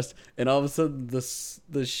thrust, and all of a sudden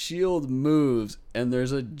the shield moves, and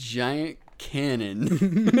there's a giant cannon.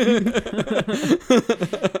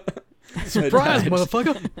 Surprise,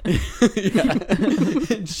 motherfucker!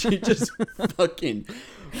 Yeah. And she just fucking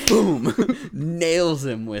boom nails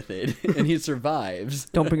him with it, and he survives.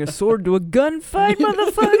 Don't bring a sword to a gunfight,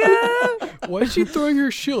 motherfucker! Why is she throwing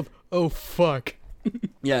her shield? Oh, fuck.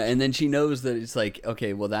 Yeah, and then she knows that it's like,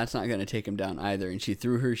 okay, well, that's not going to take him down either, and she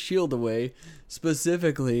threw her shield away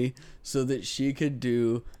specifically so that she could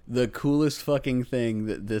do the coolest fucking thing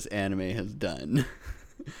that this anime has done.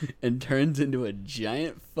 And turns into a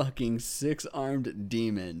giant fucking 6-armed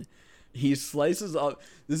demon. He slices off.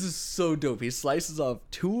 This is so dope. He slices off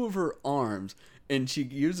 2 of her arms, and she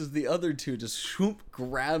uses the other 2 to swoop,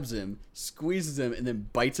 grabs him, squeezes him, and then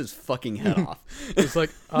bites his fucking head off. It's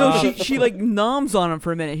like, No, she like noms on him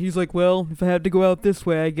for a minute. He's like, well, if I have to go out this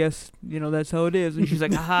way, I guess, that's how it is. And she's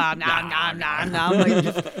like, aha, nom, nom, nom, nom.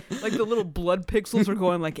 Like the little blood pixels are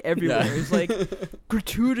going like everywhere. Yeah. It's like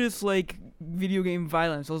gratuitous like video game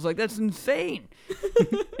violence. I was like, that's insane.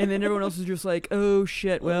 And then everyone else is just like, oh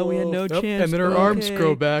shit, well, we had no Yep, chance. and then her arms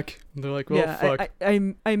grow back. And they're like, well, Yeah, fuck.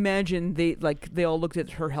 I imagine they all looked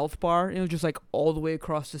at her health bar, and it was just like all the way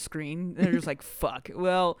across the screen. And they're just like, fuck,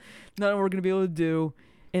 well, nothing we're gonna be able to do.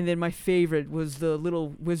 And then my favorite was the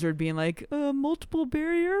little wizard being like, multiple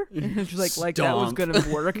barrier? And it's just like that was Stomp.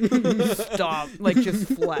 gonna work. Stop. Like, just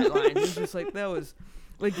flatline. It's just like, that was,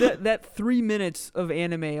 like, that 3 minutes of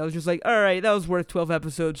anime, I was just like, all right, that was worth 12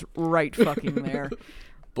 episodes right fucking there.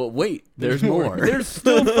 But wait, there's more. There's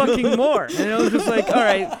still fucking more. And I was just like, all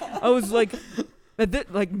right. I was like,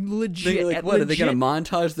 Like legit. Like, what, are they going to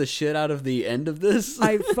montage the shit out of the end of this?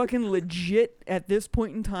 I fucking legit, at this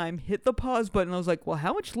point in time, hit the pause button. I was like, well,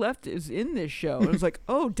 how much left is in this show? And I was like,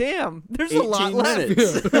 oh, damn, there's a lot 18 left.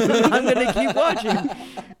 minutes. I'm going to keep watching.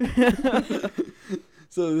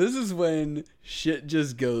 So this is when shit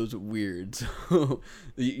just goes weird. So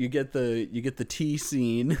you get the tea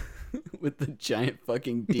scene with the giant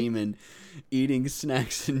fucking demon eating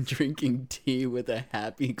snacks and drinking tea with a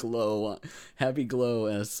happy glow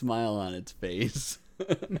and a smile on its face.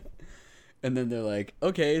 And then they're like,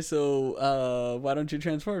 okay, so why don't you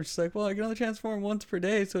transform? She's like, well, I can only transform once per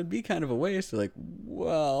day, so it'd be kind of a waste. They're like,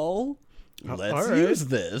 well, let's use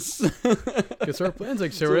this. Guess our plan's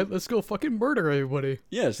like, so, let's go fucking murder everybody.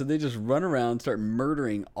 Yeah, so they just run around, start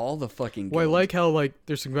murdering all the fucking guilds. Well, I like how, like,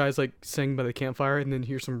 there's some guys, like, sitting by the campfire and then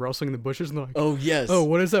hear some rustling in the bushes and they're like, oh, yes. Oh,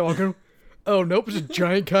 what is that? Walking? Oh, nope, it's a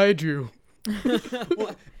giant kaiju.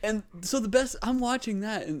 Well, and so the best, I'm watching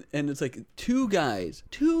that, and it's like two guys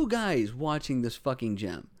watching this fucking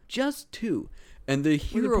gem. Just two. And they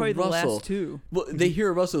hear a rustle. The last two. Well, they hear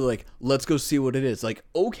a rustle, like, let's go see what it is. Like,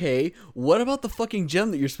 okay, what about the fucking gem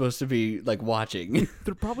that you're supposed to be, like, watching?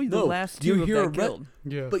 They're probably the last two of that guild.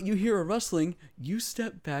 Yeah. But you hear a rustling, you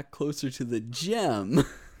step back closer to the gem.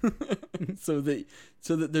 so that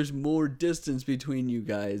there's more distance between you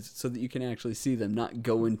guys, so that you can actually see them, not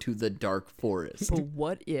go into the dark forest. But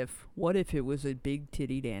what if it was a big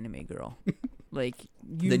tittied anime girl? Like,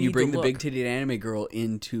 then you bring the big tittied anime girl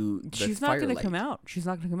into the She's not going to come out. She's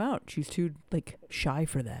not going to come out. She's too, like, shy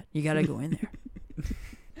for that. You got to go in there.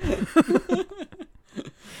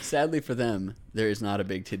 Sadly for them, there is not a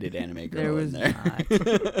big titted anime girl there was in there. Not.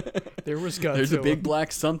 There was Godzilla. There's a big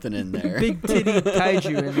black something in there. Big titty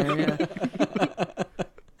kaiju in there,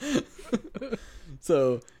 yeah.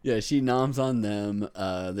 So, yeah, she noms on them.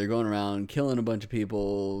 They're going around killing a bunch of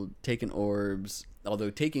people, taking orbs.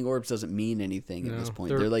 Although taking orbs doesn't mean anything at this point.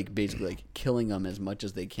 They're like basically like killing them as much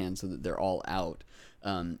as they can so that they're all out.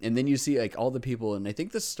 And then you see like all the people, and I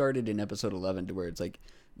think this started in episode 11 to where it's like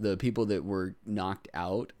the people that were knocked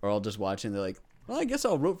out are all just watching. They're like, well, I guess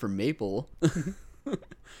I'll root for Maple.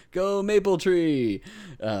 Go Maple Tree.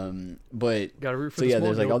 But gotta root for so the yeah, small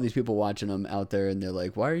there's like guild. all these people watching them out there, and they're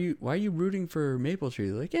like, why are you rooting for Maple Tree?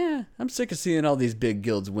 They're like, yeah, I'm sick of seeing all these big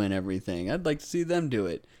guilds win everything. I'd like to see them do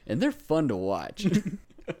it, and they're fun to watch.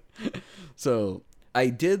 So I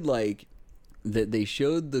did like that they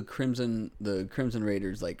showed the Crimson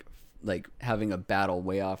Raiders like having a battle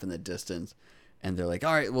way off in the distance, and they're like,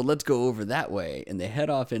 all right, well, let's go over that way, and they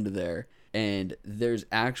head off into there. And there's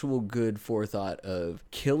actual good forethought of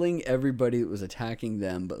killing everybody that was attacking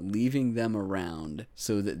them, but leaving them around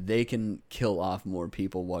so that they can kill off more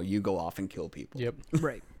people while you go off and kill people. Yep.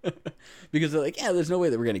 Right. Because they're like, yeah, there's no way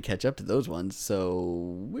that we're going to catch up to those ones,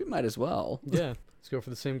 so we might as well. Yeah. Let's go for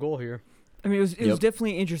the same goal here. I mean, it was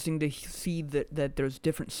definitely interesting to see that there's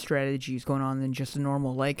different strategies going on than just a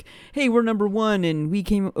normal, like, hey, we're number one and we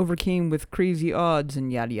overcame with crazy odds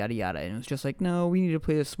and yada, yada, yada. And it was just like, no, we need to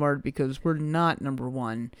play this smart because we're not number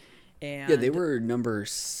one. And yeah, they were number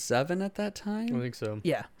 7 at that time? I think so.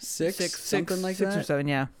 Yeah. Six, something like that? 6 or 7,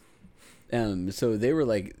 yeah. So they were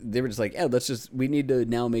just like, yeah, we need to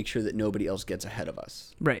now make sure that nobody else gets ahead of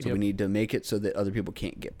us. Right. So we need to make it so that other people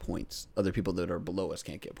can't get points. Other people that are below us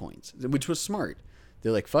can't get points, which was smart.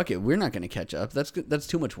 They're like, fuck it, we're not going to catch up. That's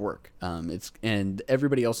too much work. And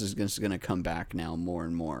everybody else is just going to come back now more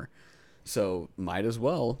and more. So might as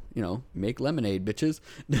well, make lemonade, bitches.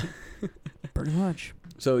 Pretty much.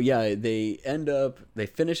 So yeah, they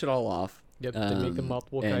finish it all off. Yep. They make the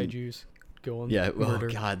multiple kaijus. Go on. Yeah. Murder.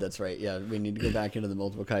 Oh God, that's right. Yeah, we need to go back into the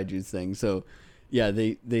multiple kaijus thing. So, yeah,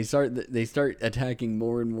 they start attacking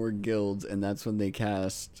more and more guilds, and that's when they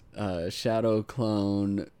cast Shadow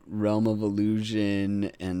Clone, Realm of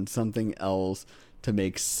Illusion, and something else to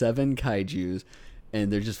make 7 kaijus,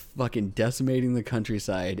 and they're just fucking decimating the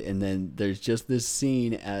countryside. And then there's just this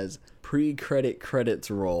scene as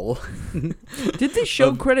credits roll. Did they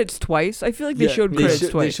show credits twice? I feel like they showed credits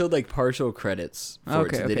twice. They showed like partial credits for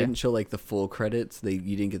it. So they didn't show like the full credits. You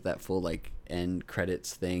didn't get that full like end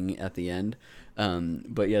credits thing at the end.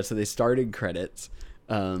 But yeah, so they started credits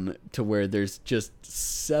to where there's just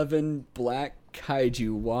 7 black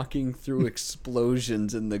kaiju walking through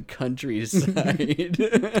explosions in the countryside.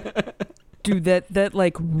 Dude, that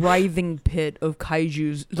like writhing pit of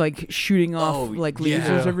kaijus like shooting off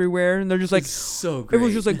lasers everywhere, and they're just like, it's so great.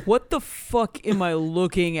 Everyone's just like, what the fuck am I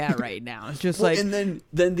looking at right now? It's just like, and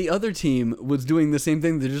then the other team was doing the same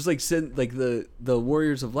thing. They're just like sitting, like the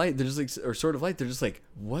Warriors of Light. They're just like, or Sword of Light. They're just like,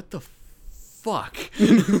 what the fuck?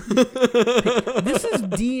 This is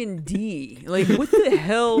D&D. Like, what the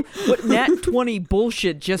hell? What Nat 20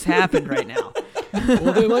 bullshit just happened right now?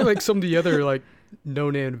 Well, they like some of the other like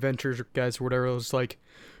no-name adventures guys or whatever. It was like,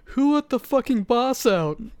 who let the fucking boss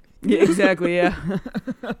out? Yeah, exactly. Yeah.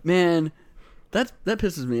 Man, that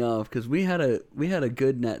pisses me off because we had a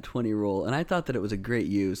good Nat 20 roll, and I thought that it was a great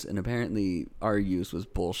use, and apparently our use was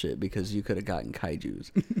bullshit because you could have gotten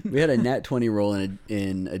kaijus. We had a Nat 20 roll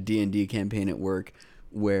in a D&D campaign at work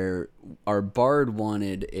where our bard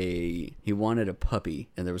wanted a puppy,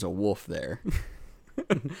 and there was a wolf there.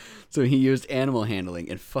 So he used animal handling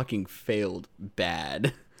and fucking failed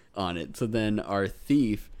bad on it. So then our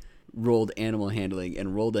thief rolled animal handling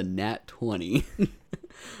and rolled a Nat 20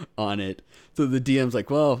 on it. So the DM's like,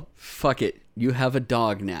 well, fuck it. You have a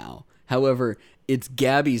dog now. However, it's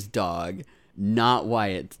Gabby's dog, not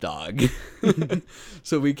Wyatt's dog.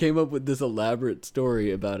 So we came up with this elaborate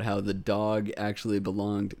story about how the dog actually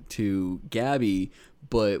belonged to Gabby,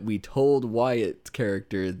 but we told Wyatt's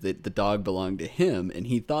character that the dog belonged to him, and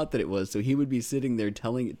he thought that it was. So he would be sitting there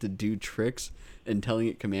telling it to do tricks and telling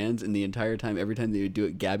it commands, and the entire time, every time they would do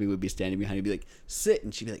it, Gabby would be standing behind and be like, sit,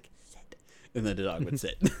 and she'd be like, sit, and then the dog would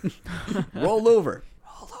sit. Roll over.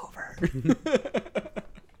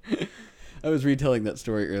 I was retelling that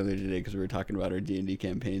story earlier today because we were talking about our D&D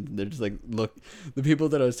campaigns, and they're just like, look, the people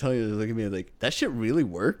that I was telling you, they're looking at me like, that shit really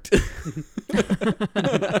worked?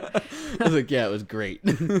 I was like, yeah, it was great.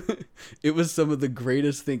 It was some of the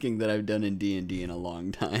greatest thinking that I've done in D&D in a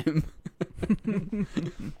long time.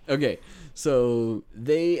 Okay, so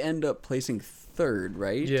they end up placing third,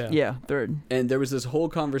 right? Yeah, third. And there was this whole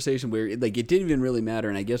conversation where like it didn't even really matter,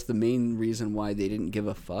 and I guess the main reason why they didn't give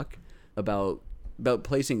a fuck about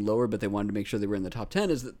placing lower, but they wanted to make sure they were in the top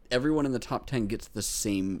 10, is that everyone in the top 10 gets the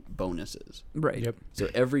same bonuses. Right. Yep. So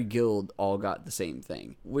every guild all got the same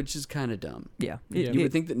thing, which is kind of dumb. Yeah. You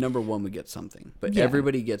would think that number 1 would get something, but Yeah.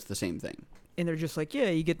 everybody gets the same thing. And they're just like, yeah,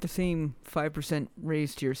 you get the same 5%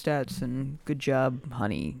 raise to your stats, and good job,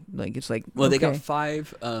 honey. Like, it's like, Well, okay. they got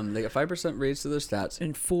 5% raise to their stats.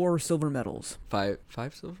 And 4 silver medals. Five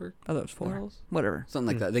silver Oh, that was 4. medals? Whatever.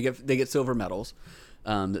 Something like that. They get silver medals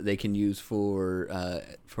that they can use for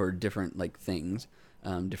different like things,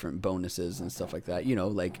 different bonuses and stuff like that. You know,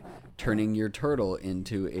 like turning your turtle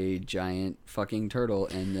into a giant fucking turtle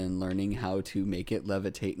and then learning how to make it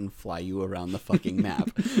levitate and fly you around the fucking map.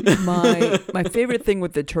 My favorite thing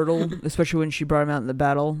with the turtle, especially when she brought him out in the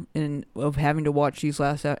battle, and of having to watch these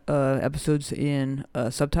last episodes in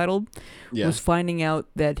subtitled, Yeah. was finding out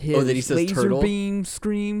that his that he says laser turtle? beam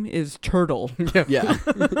scream is turtle. Yeah.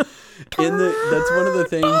 That's one of the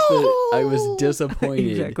things that I was disappointed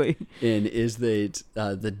Exactly. in, is that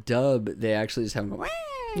the dub, they actually just have them go,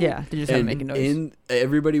 Yeah, they just have to make a noise.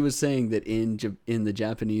 Everybody was saying that in the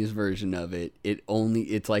Japanese version of it,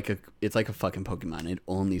 it's like a fucking Pokemon. It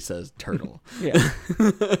only says turtle. Yeah.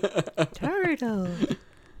 Turtle.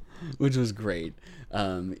 Which was great.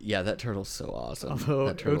 Yeah, that turtle's so awesome. Although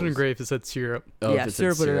That it would have been turtle's- great if it said syrup. Oh, yeah, if it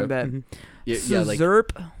said syrup would have been Mhm. bad. Yeah, like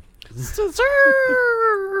Zerp.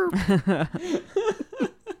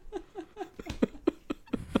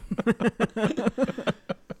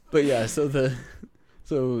 But yeah,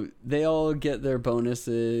 so they all get their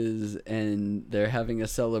bonuses, and they're having a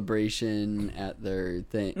celebration at their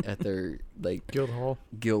like Guild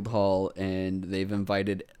Hall. and they've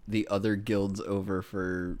invited the other guilds over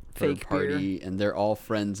for a Fake party, and they're all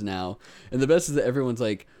friends now. And the best is that everyone's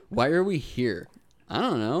like, "Why are we here?" I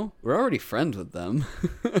don't know. We're already friends with them.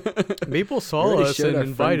 Maple We saw already us shared and our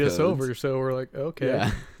invited friend us codes. over, so we're like, okay.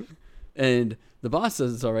 Yeah. And the boss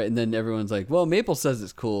says it's all right, and then everyone's like, well, Maple says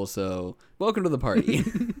it's cool, so welcome to the party.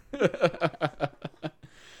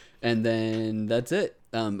 And then that's it.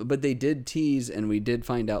 But they did tease, and we did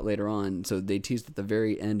find out later on, so they teased at the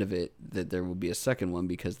very end of it that there will be a second one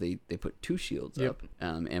because they put 2 shields Yep. up.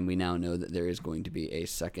 And we now know that there is going to be a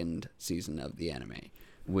second season of the anime,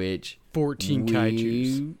 which 14 we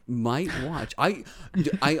kaijus. might watch. I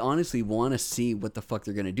honestly want to see what the fuck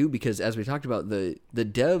they're gonna do, because as we talked about, the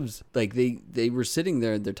devs, like they were sitting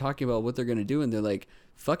there, they're talking about what they're gonna do, and they're like,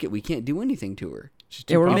 fuck it, we can't do anything to her. She's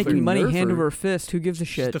Yeah, we're too making confident. money nerf hand her. over fist. Who gives a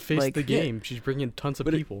She's shit? the face Like, of the game. She's bringing tons of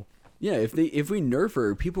But it- people. Yeah, if we nerf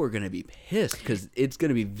her, people are gonna be pissed, because it's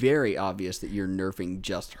gonna be very obvious that you're nerfing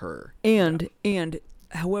just her. And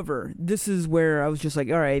however, this is where I was just like,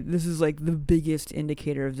 all right, this is like the biggest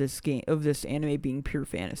indicator of this game, of this anime being pure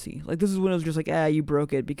fantasy. Like, this is when I was just like, you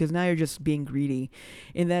broke it, because now you're just being greedy.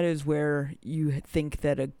 And that is where you think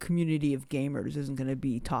that a community of gamers isn't going to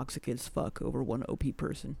be toxic as fuck over one OP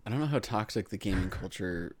person. I don't know how toxic the gaming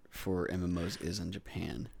culture for MMOs is in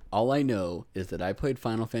Japan. All I know is that I played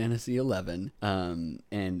Final Fantasy 11,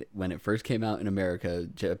 and when it first came out in America,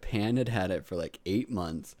 Japan had it for like 8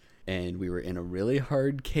 months, and we were in a really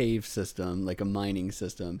hard cave system, like a mining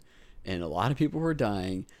system, and a lot of people were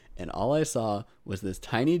dying, and all I saw was this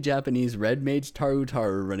tiny Japanese red mage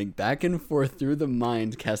Tarutaru running back and forth through the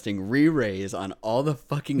mines, casting re-rays on all the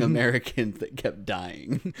fucking Americans that kept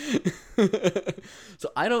dying.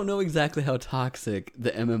 So I don't know exactly how toxic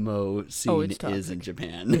the MMO scene is in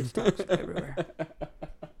Japan. It's toxic everywhere.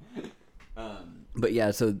 But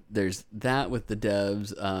yeah, so there's that with the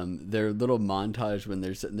devs. Their little montage when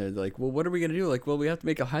they're sitting there, they're like, well, what are we going to do? Like, well, we have to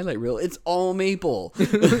make a highlight reel. It's all Maple.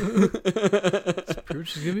 And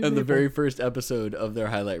the very first episode of their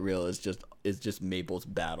highlight reel is just Maple's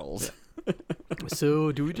battles.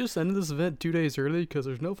 So do we just end this event 2 days early? Because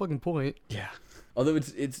there's no fucking point. Yeah. Although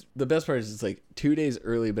it's the best part is it's like 2 days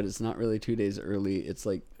early, but it's not really 2 days early. It's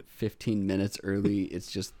like 15 minutes early.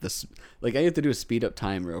 It's just this, like, I have to do a speed up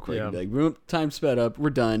time real quick. Yeah. Be like, time sped up.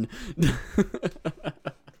 We're done. So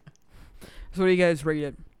what do you guys rate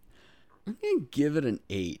it? I'm gonna give it an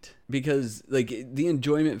 8 because like the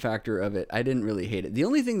enjoyment factor of it, I didn't really hate it. The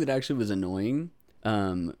only thing that actually was annoying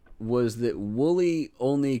was that Wooly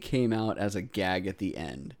only came out as a gag at the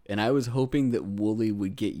end, and I was hoping that Wooly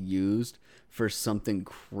would get used for something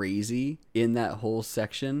crazy in that whole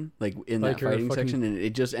section, like in Like that fighting section, and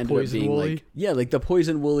it just ended up poison being Wooly? like, yeah, like the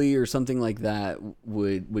poison Wooly or something like that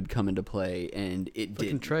would come into play, and it Fucking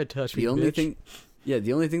didn't. try to touch me, The only bitch. thing, yeah,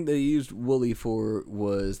 the only thing they used Wooly for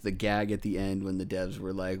was the gag at the end when the devs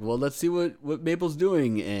were like, well, let's see what Maple's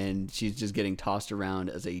doing, and she's just getting tossed around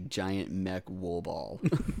as a giant mech wool ball.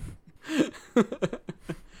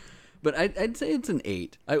 But I'd say it's an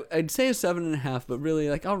 8. I'd say a 7.5, but really,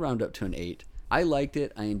 like, I'll round up to an 8. I liked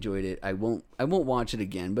it. I enjoyed it. I won't watch it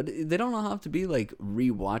again, but they don't all have to be like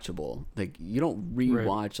rewatchable. Like, you don't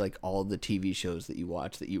rewatch like all the TV shows that you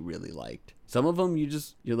watch that you really liked. Some of them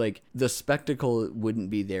you're like, the spectacle wouldn't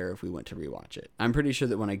be there if we went to rewatch it. I'm pretty sure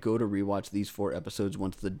that when I go to rewatch these 4 episodes,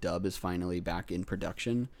 once the dub is finally back in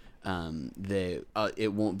production,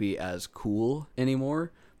 it won't be as cool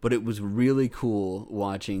anymore. But it was really cool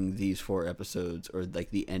watching these 4 episodes, or like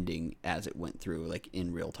the ending as it went through, like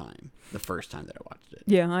in real time, the first time that I watched it.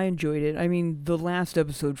 Yeah, I enjoyed it. I mean, the last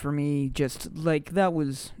episode for me, just like that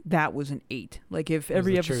was an 8. Like if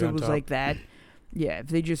every the cherry episode on was top. like that, yeah. If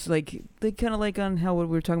they just like they kind of like on how we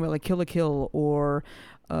were talking about like Kill la Kill or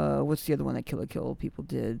what's the other one that Kill la Kill people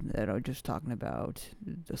did that I was just talking about?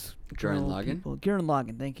 This Gurren Lagann? Gurren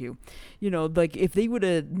Lagann, thank you. You know, like if they would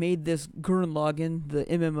have made this Gurren Lagann the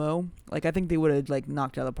MMO, like I think they would have like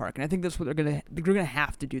knocked it out of the park. And I think that's what they're gonna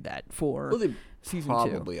have to do that for Well, they season 2.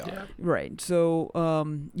 probably are. Right. So,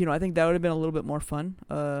 you know, I think that would have been a little bit more fun.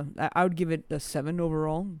 I would give it a 7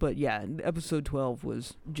 overall, but yeah, episode 12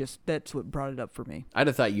 was just, that's what brought it up for me. I'd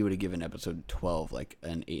have thought you would have given episode 12 like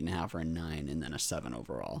an 8.5 or a 9, and then a 7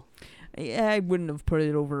 overall. I wouldn't have put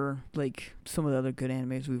it over like some of the other good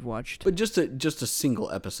animes we've watched. But just a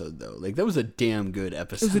single episode though, like that was a damn good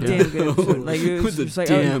episode. It was a damn good episode. Like it was a just like,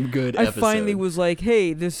 damn good I episode. finally was like,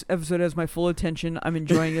 hey, this episode has my full attention. I'm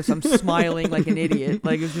enjoying this. I'm smiling like an idiot.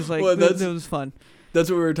 Like it was just like, Well, it was fun. That's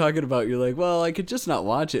what we were talking about. You're like, well, I could just not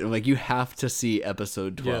watch it. I'm like, you have to see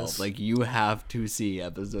episode 12. Yes. Like, you have to see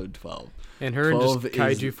episode 12. And her in 12 just is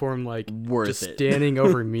kaiju form, like, worth just it. standing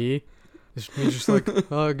over me. He's just like,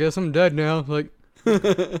 oh, I guess I'm dead now. Like,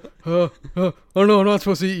 oh no, I'm not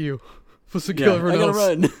supposed to eat you. I'm supposed to kill everyone I else.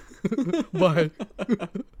 gotta run. Bye.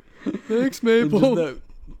 Thanks, Just Maple. that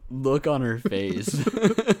look on her face.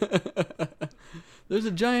 There's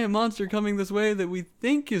a giant monster coming this way that we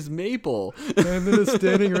think is Maple. And then it's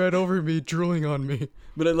standing right over me, drooling on me.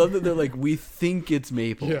 But I love that they're like, we think it's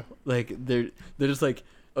Maple. Yeah. Like they're just like,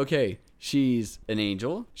 okay, she's an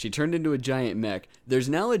angel. She turned into a giant mech. There's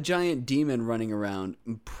now a giant demon running around.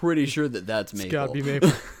 I'm pretty sure that that's Maple. It's gotta be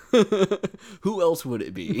Maple. Who else would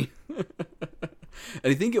it be? And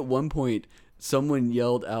I think at one point someone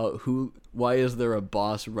yelled out, why is there a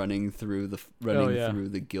boss running through the through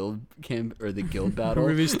the guild camp or the guild battle?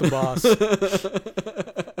 Release the boss.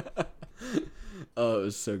 Oh, it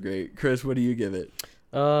was so great. Chris, what do you give it?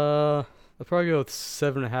 I'll probably go with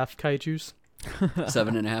 7.5 kaijus.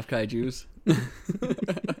 7.5 kaijus.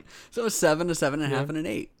 So a 7, a 7.5, Yeah. and an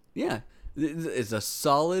 8. Yeah. It's a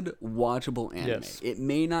solid, watchable anime. Yes. It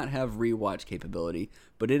may not have rewatch capability,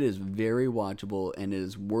 but it is very watchable and it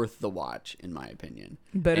is worth the watch, in my opinion.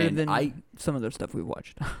 Better And than some of the stuff we've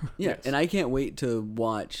watched. Yeah, Yes. and I can't wait to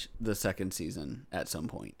watch the second season at some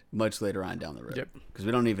point, much later on down the road. Yep. Because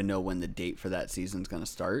we don't even know when the date for that season's going to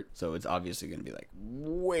start, so it's obviously going to be like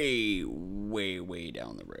way, way, way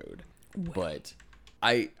down the road. But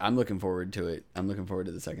I'm looking forward to it. I'm looking forward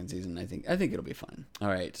to the second season. I think it'll be fun. All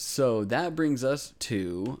right, so that brings us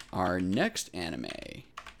to our next anime,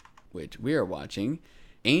 which we are watching,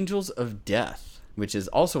 Angels of Death, which is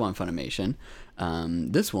also on Funimation.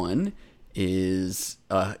 This one is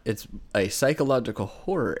it's a psychological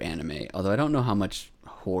horror anime, although I don't know how much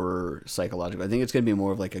horror psychological. I think it's going to be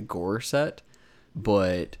more of like a gore set,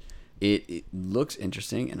 but it looks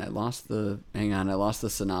interesting. And I lost the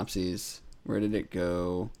synopses. Where did it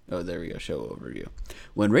go? Oh, there we go. Show overview.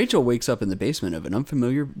 When Rachel wakes up in the basement of an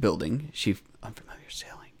unfamiliar building, unfamiliar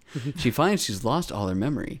sailing. She finds she's lost all her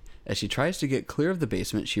memory. As she tries to get clear of the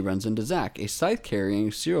basement, she runs into Zack, a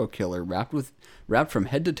scythe-carrying serial killer wrapped from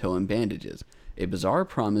head to toe in bandages. A bizarre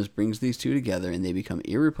promise brings these two together, and they become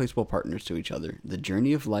irreplaceable partners to each other. The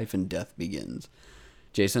journey of life and death begins.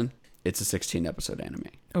 Jason, it's a 16-episode anime.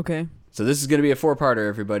 Okay. So this is going to be a 4-parter,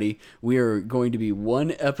 everybody. We are going to be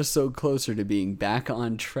one episode closer to being back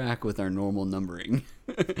on track with our normal numbering.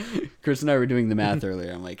 Chris and I were doing the math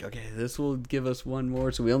earlier. I'm like, okay, this will give us one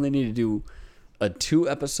more. So we only need to do a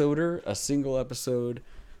 2-episoder, a single episode,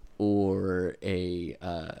 or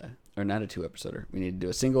not a 2-episoder. We need to do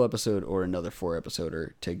a single episode or another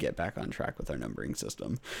 4-episoder to get back on track with our numbering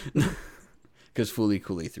system. Because Fooly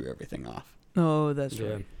Cooly threw everything off. Oh, that's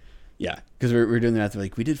right. Yeah, because we're doing the math.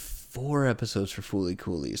 Like, we did 4 episodes for Fooly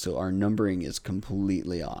Cooly, so our numbering is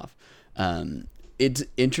completely off. It's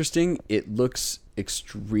interesting. It looks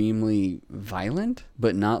extremely violent,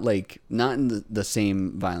 but not in the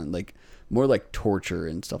same violent, like more like torture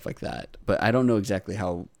and stuff like that. But I don't know exactly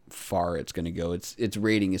how far it's going to go. Its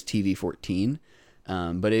rating is TV-14,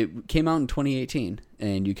 but it came out in 2018,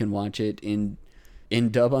 and you can watch it in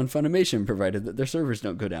dub on Funimation, provided that their servers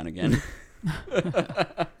don't go down again.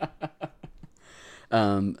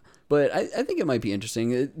 But I think it might be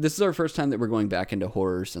interesting. This is our first time that we're going back into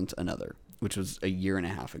horror since Another, which was a year and a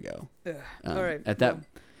half ago. All right.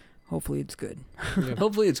 Hopefully it's good.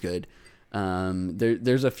 Hopefully it's good.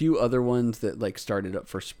 There's a few other ones that like started up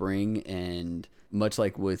for spring, and much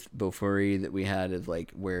like with Bofuri that we had of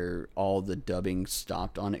like where all the dubbing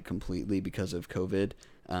stopped on it completely because of COVID.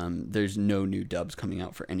 There's no new dubs coming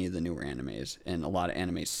out for any of the newer animes, and a lot of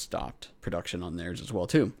animes stopped production on theirs as well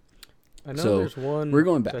too. I know there's one we're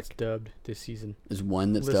going back. That's dubbed this season. There's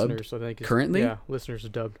one that's listeners, dubbed? I think currently? Yeah, listeners are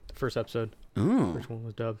dubbed. The first episode. Oh. First one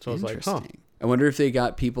was dubbed. So I was like, huh. I wonder if they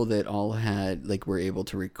got people that all had, like, were able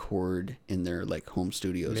to record in their, like, home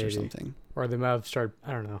studios or something. Or they might have started,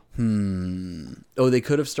 I don't know. Oh, they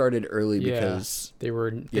could have started early because... They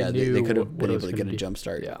were... They could have been able to get a jump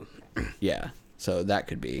start. Yeah. Yeah. So that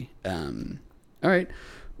could be. All right.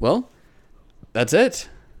 Well, that's it.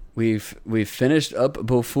 We've finished up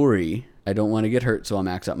Bofuri. I don't want to get hurt, so I'll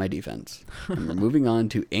max out my defense. And we're moving on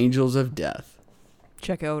to Angels of Death.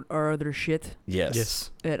 Check out our other shit.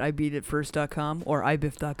 Yes. At ibeatitfirst.com or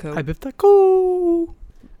ibiff.co. ibeef.co.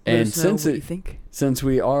 And since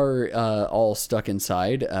we are all stuck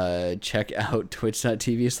inside, check out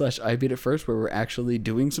twitch.tv/ibeatitfirst, where we're actually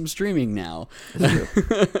doing some streaming now.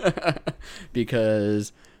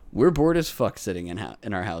 Because we're bored as fuck sitting in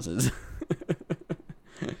our houses.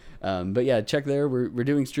 But yeah, check there. We're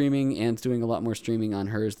doing streaming. Anne's doing a lot more streaming on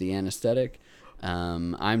hers, The Anesthetic.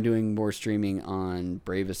 I'm doing more streaming on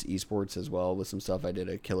Bravest Esports as well with some stuff. I did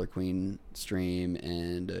a Killer Queen stream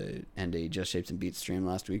and a Just Shapes and Beats stream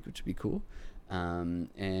last week, which would be cool. And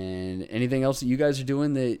anything else that you guys are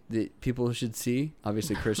doing that people should see?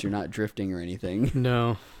 Obviously, Chris, you're not drifting or anything.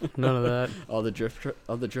 No, none of that. all the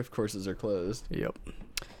drift courses are closed. Yep.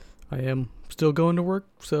 I am still going to work,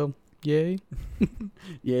 so yay.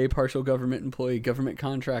 Yay, partial government employee, government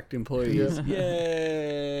contract employees. Yeah.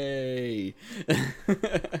 Yay.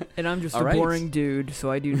 And I'm just boring dude, so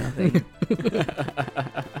I do nothing.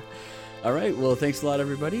 All right. Well, thanks a lot,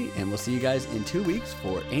 everybody. And we'll see you guys in 2 weeks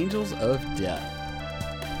for Angels of Death.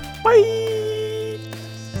 Bye.